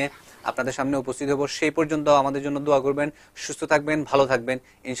নিয়ে আপনাদের সামনে উপস্থিত হব। সেই পর্যন্ত আমাদের জন্য দোয়া করবেন, সুস্থ থাকবেন, ভালো থাকবেন।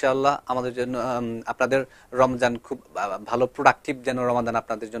 ইনশাআল্লাহ আমাদের জন্য আপনাদের রমজান খুব ভালো প্রোডাক্টিভ যেন রমাদান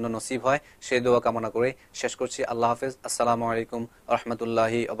আপনাদের জন্য নসিব হয়, সেই দোয়া কামনা করে শেষ করছি। আল্লাহ হাফেজ। আসসালামু আলাইকুম ওয়া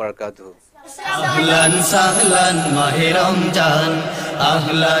রাহমাতুল্লাহি ওয়া বারাকাতুহু। আহলান সাহলান মাহে রমজান,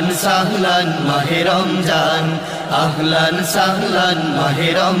 আহলান সাহলান মাহে রমজান, আহলান সাহলান মাহে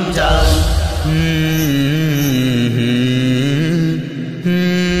রমজান।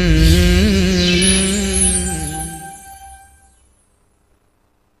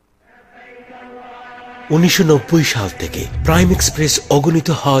 সাল থেকে প্রাইম এক্সপ্রেস অগণিত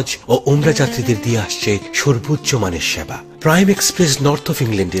হজ ও উমরা যাত্রীদের দিয়ে আসছে সর্বোচ্চ মানের সেবা। প্রাইম এক্সপ্রেস নর্থ অফ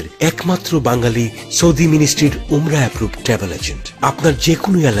ইংল্যান্ডের একমাত্র বাঙালি সৌদি মিনিস্ট্রির উমরা অ্যাপ্রুভ ট্রাভেল এজেন্ট। আপনার যে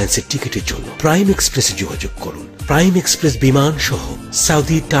কোনো এয়ারলাইন্সের টিকিটের জন্য প্রাইম এক্সপ্রেসে যোগাযোগ করুন। প্রাইম এক্সপ্রেস বিমান সহ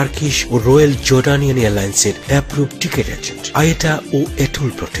সৌদি, টার্কিশ ও রয়্যাল জর্ডানিয়ান এয়ারলাইন্সের অ্যাপ্রুভ টিকিট এজেন্ট, আয়েটা ও এটুল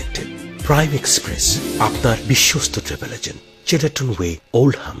প্রোটেক্টেড। প্রাইম এক্সপ্রেস আপনার বিশ্বস্ত ট্রাভেল এজেন্ট, চেডারটন ওয়ে,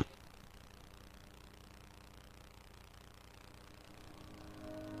 ওল্ডহাম।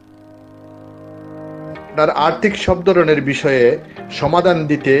 আপনার আর্থিক সবধরনের বিষয়ে সমাধান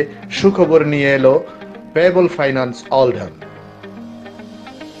দিতে সুখবর নিয়ে এলো পেবল ফাইন্যান্স ওল্ডহাম।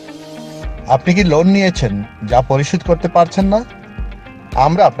 আপনি কি লোন নিয়েছেন যা পরিশোধ করতে পারছেন না?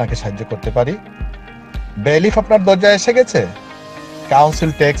 আমরা আপনাকে সাহায্য করতে পারি। বেলিফ আপনার দরজায় এসে গেছে?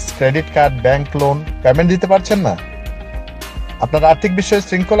 Council tax, credit card, bank loan payment দিতে পারছেন না? আপনার আর্থিক বিষয়ে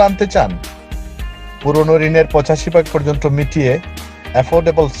শৃঙ্খলা আনতে চান? পুরনো ঋণের 85% পর্যন্ত মিটিয়ে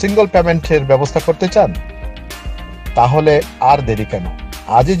অ্যাফোর্ডেবল সিঙ্গল পেমেন্টের ব্যবস্থা করতে চান? তাহলে আর দেরি কেন,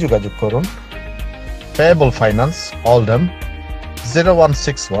 আজই যোগাযোগ করুন। Payable finance Oldham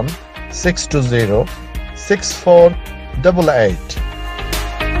 0161 620 6488।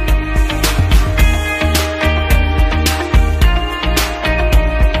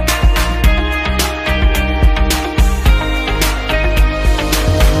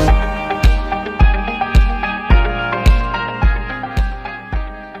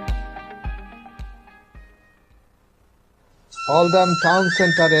 Oldham town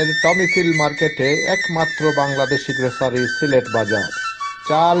সেন্টারের টমিফিল মার্কেটে একমাত্র বাংলাদেশি গ্রোসারি সিলেট বাজার।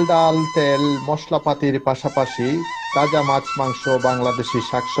 চাল, ডাল, তেল, মশলাপাতির পাশাপাশি তাজা মাছ, মাংস, বাংলাদেশি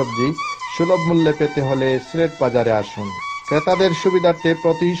শাকসবজি সুলভ মূল্যে পেতে হলে সিলেট বাজারে আসুন। ক্রেতাদের সুবিধার্থে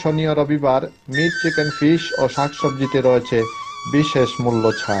প্রতি শনি ও রবিবার মিট, চিকেন, ফিশ ও শাকসবজিতে রয়েছে বিশেষ মূল্য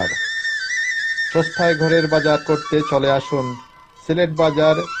ছাড়। সস্তায় ঘরের বাজার করতে চলে আসুন সিলেট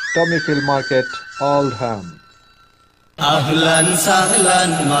বাজার, টমিফিল মার্কেট, ওল্ডহাম। আহলান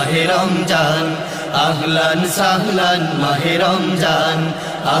সাহলান মাহে রমজান, আহলান সাহলান মাহে রমজান,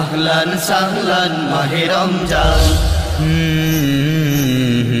 আহলান সাহলান মাহে রমজান।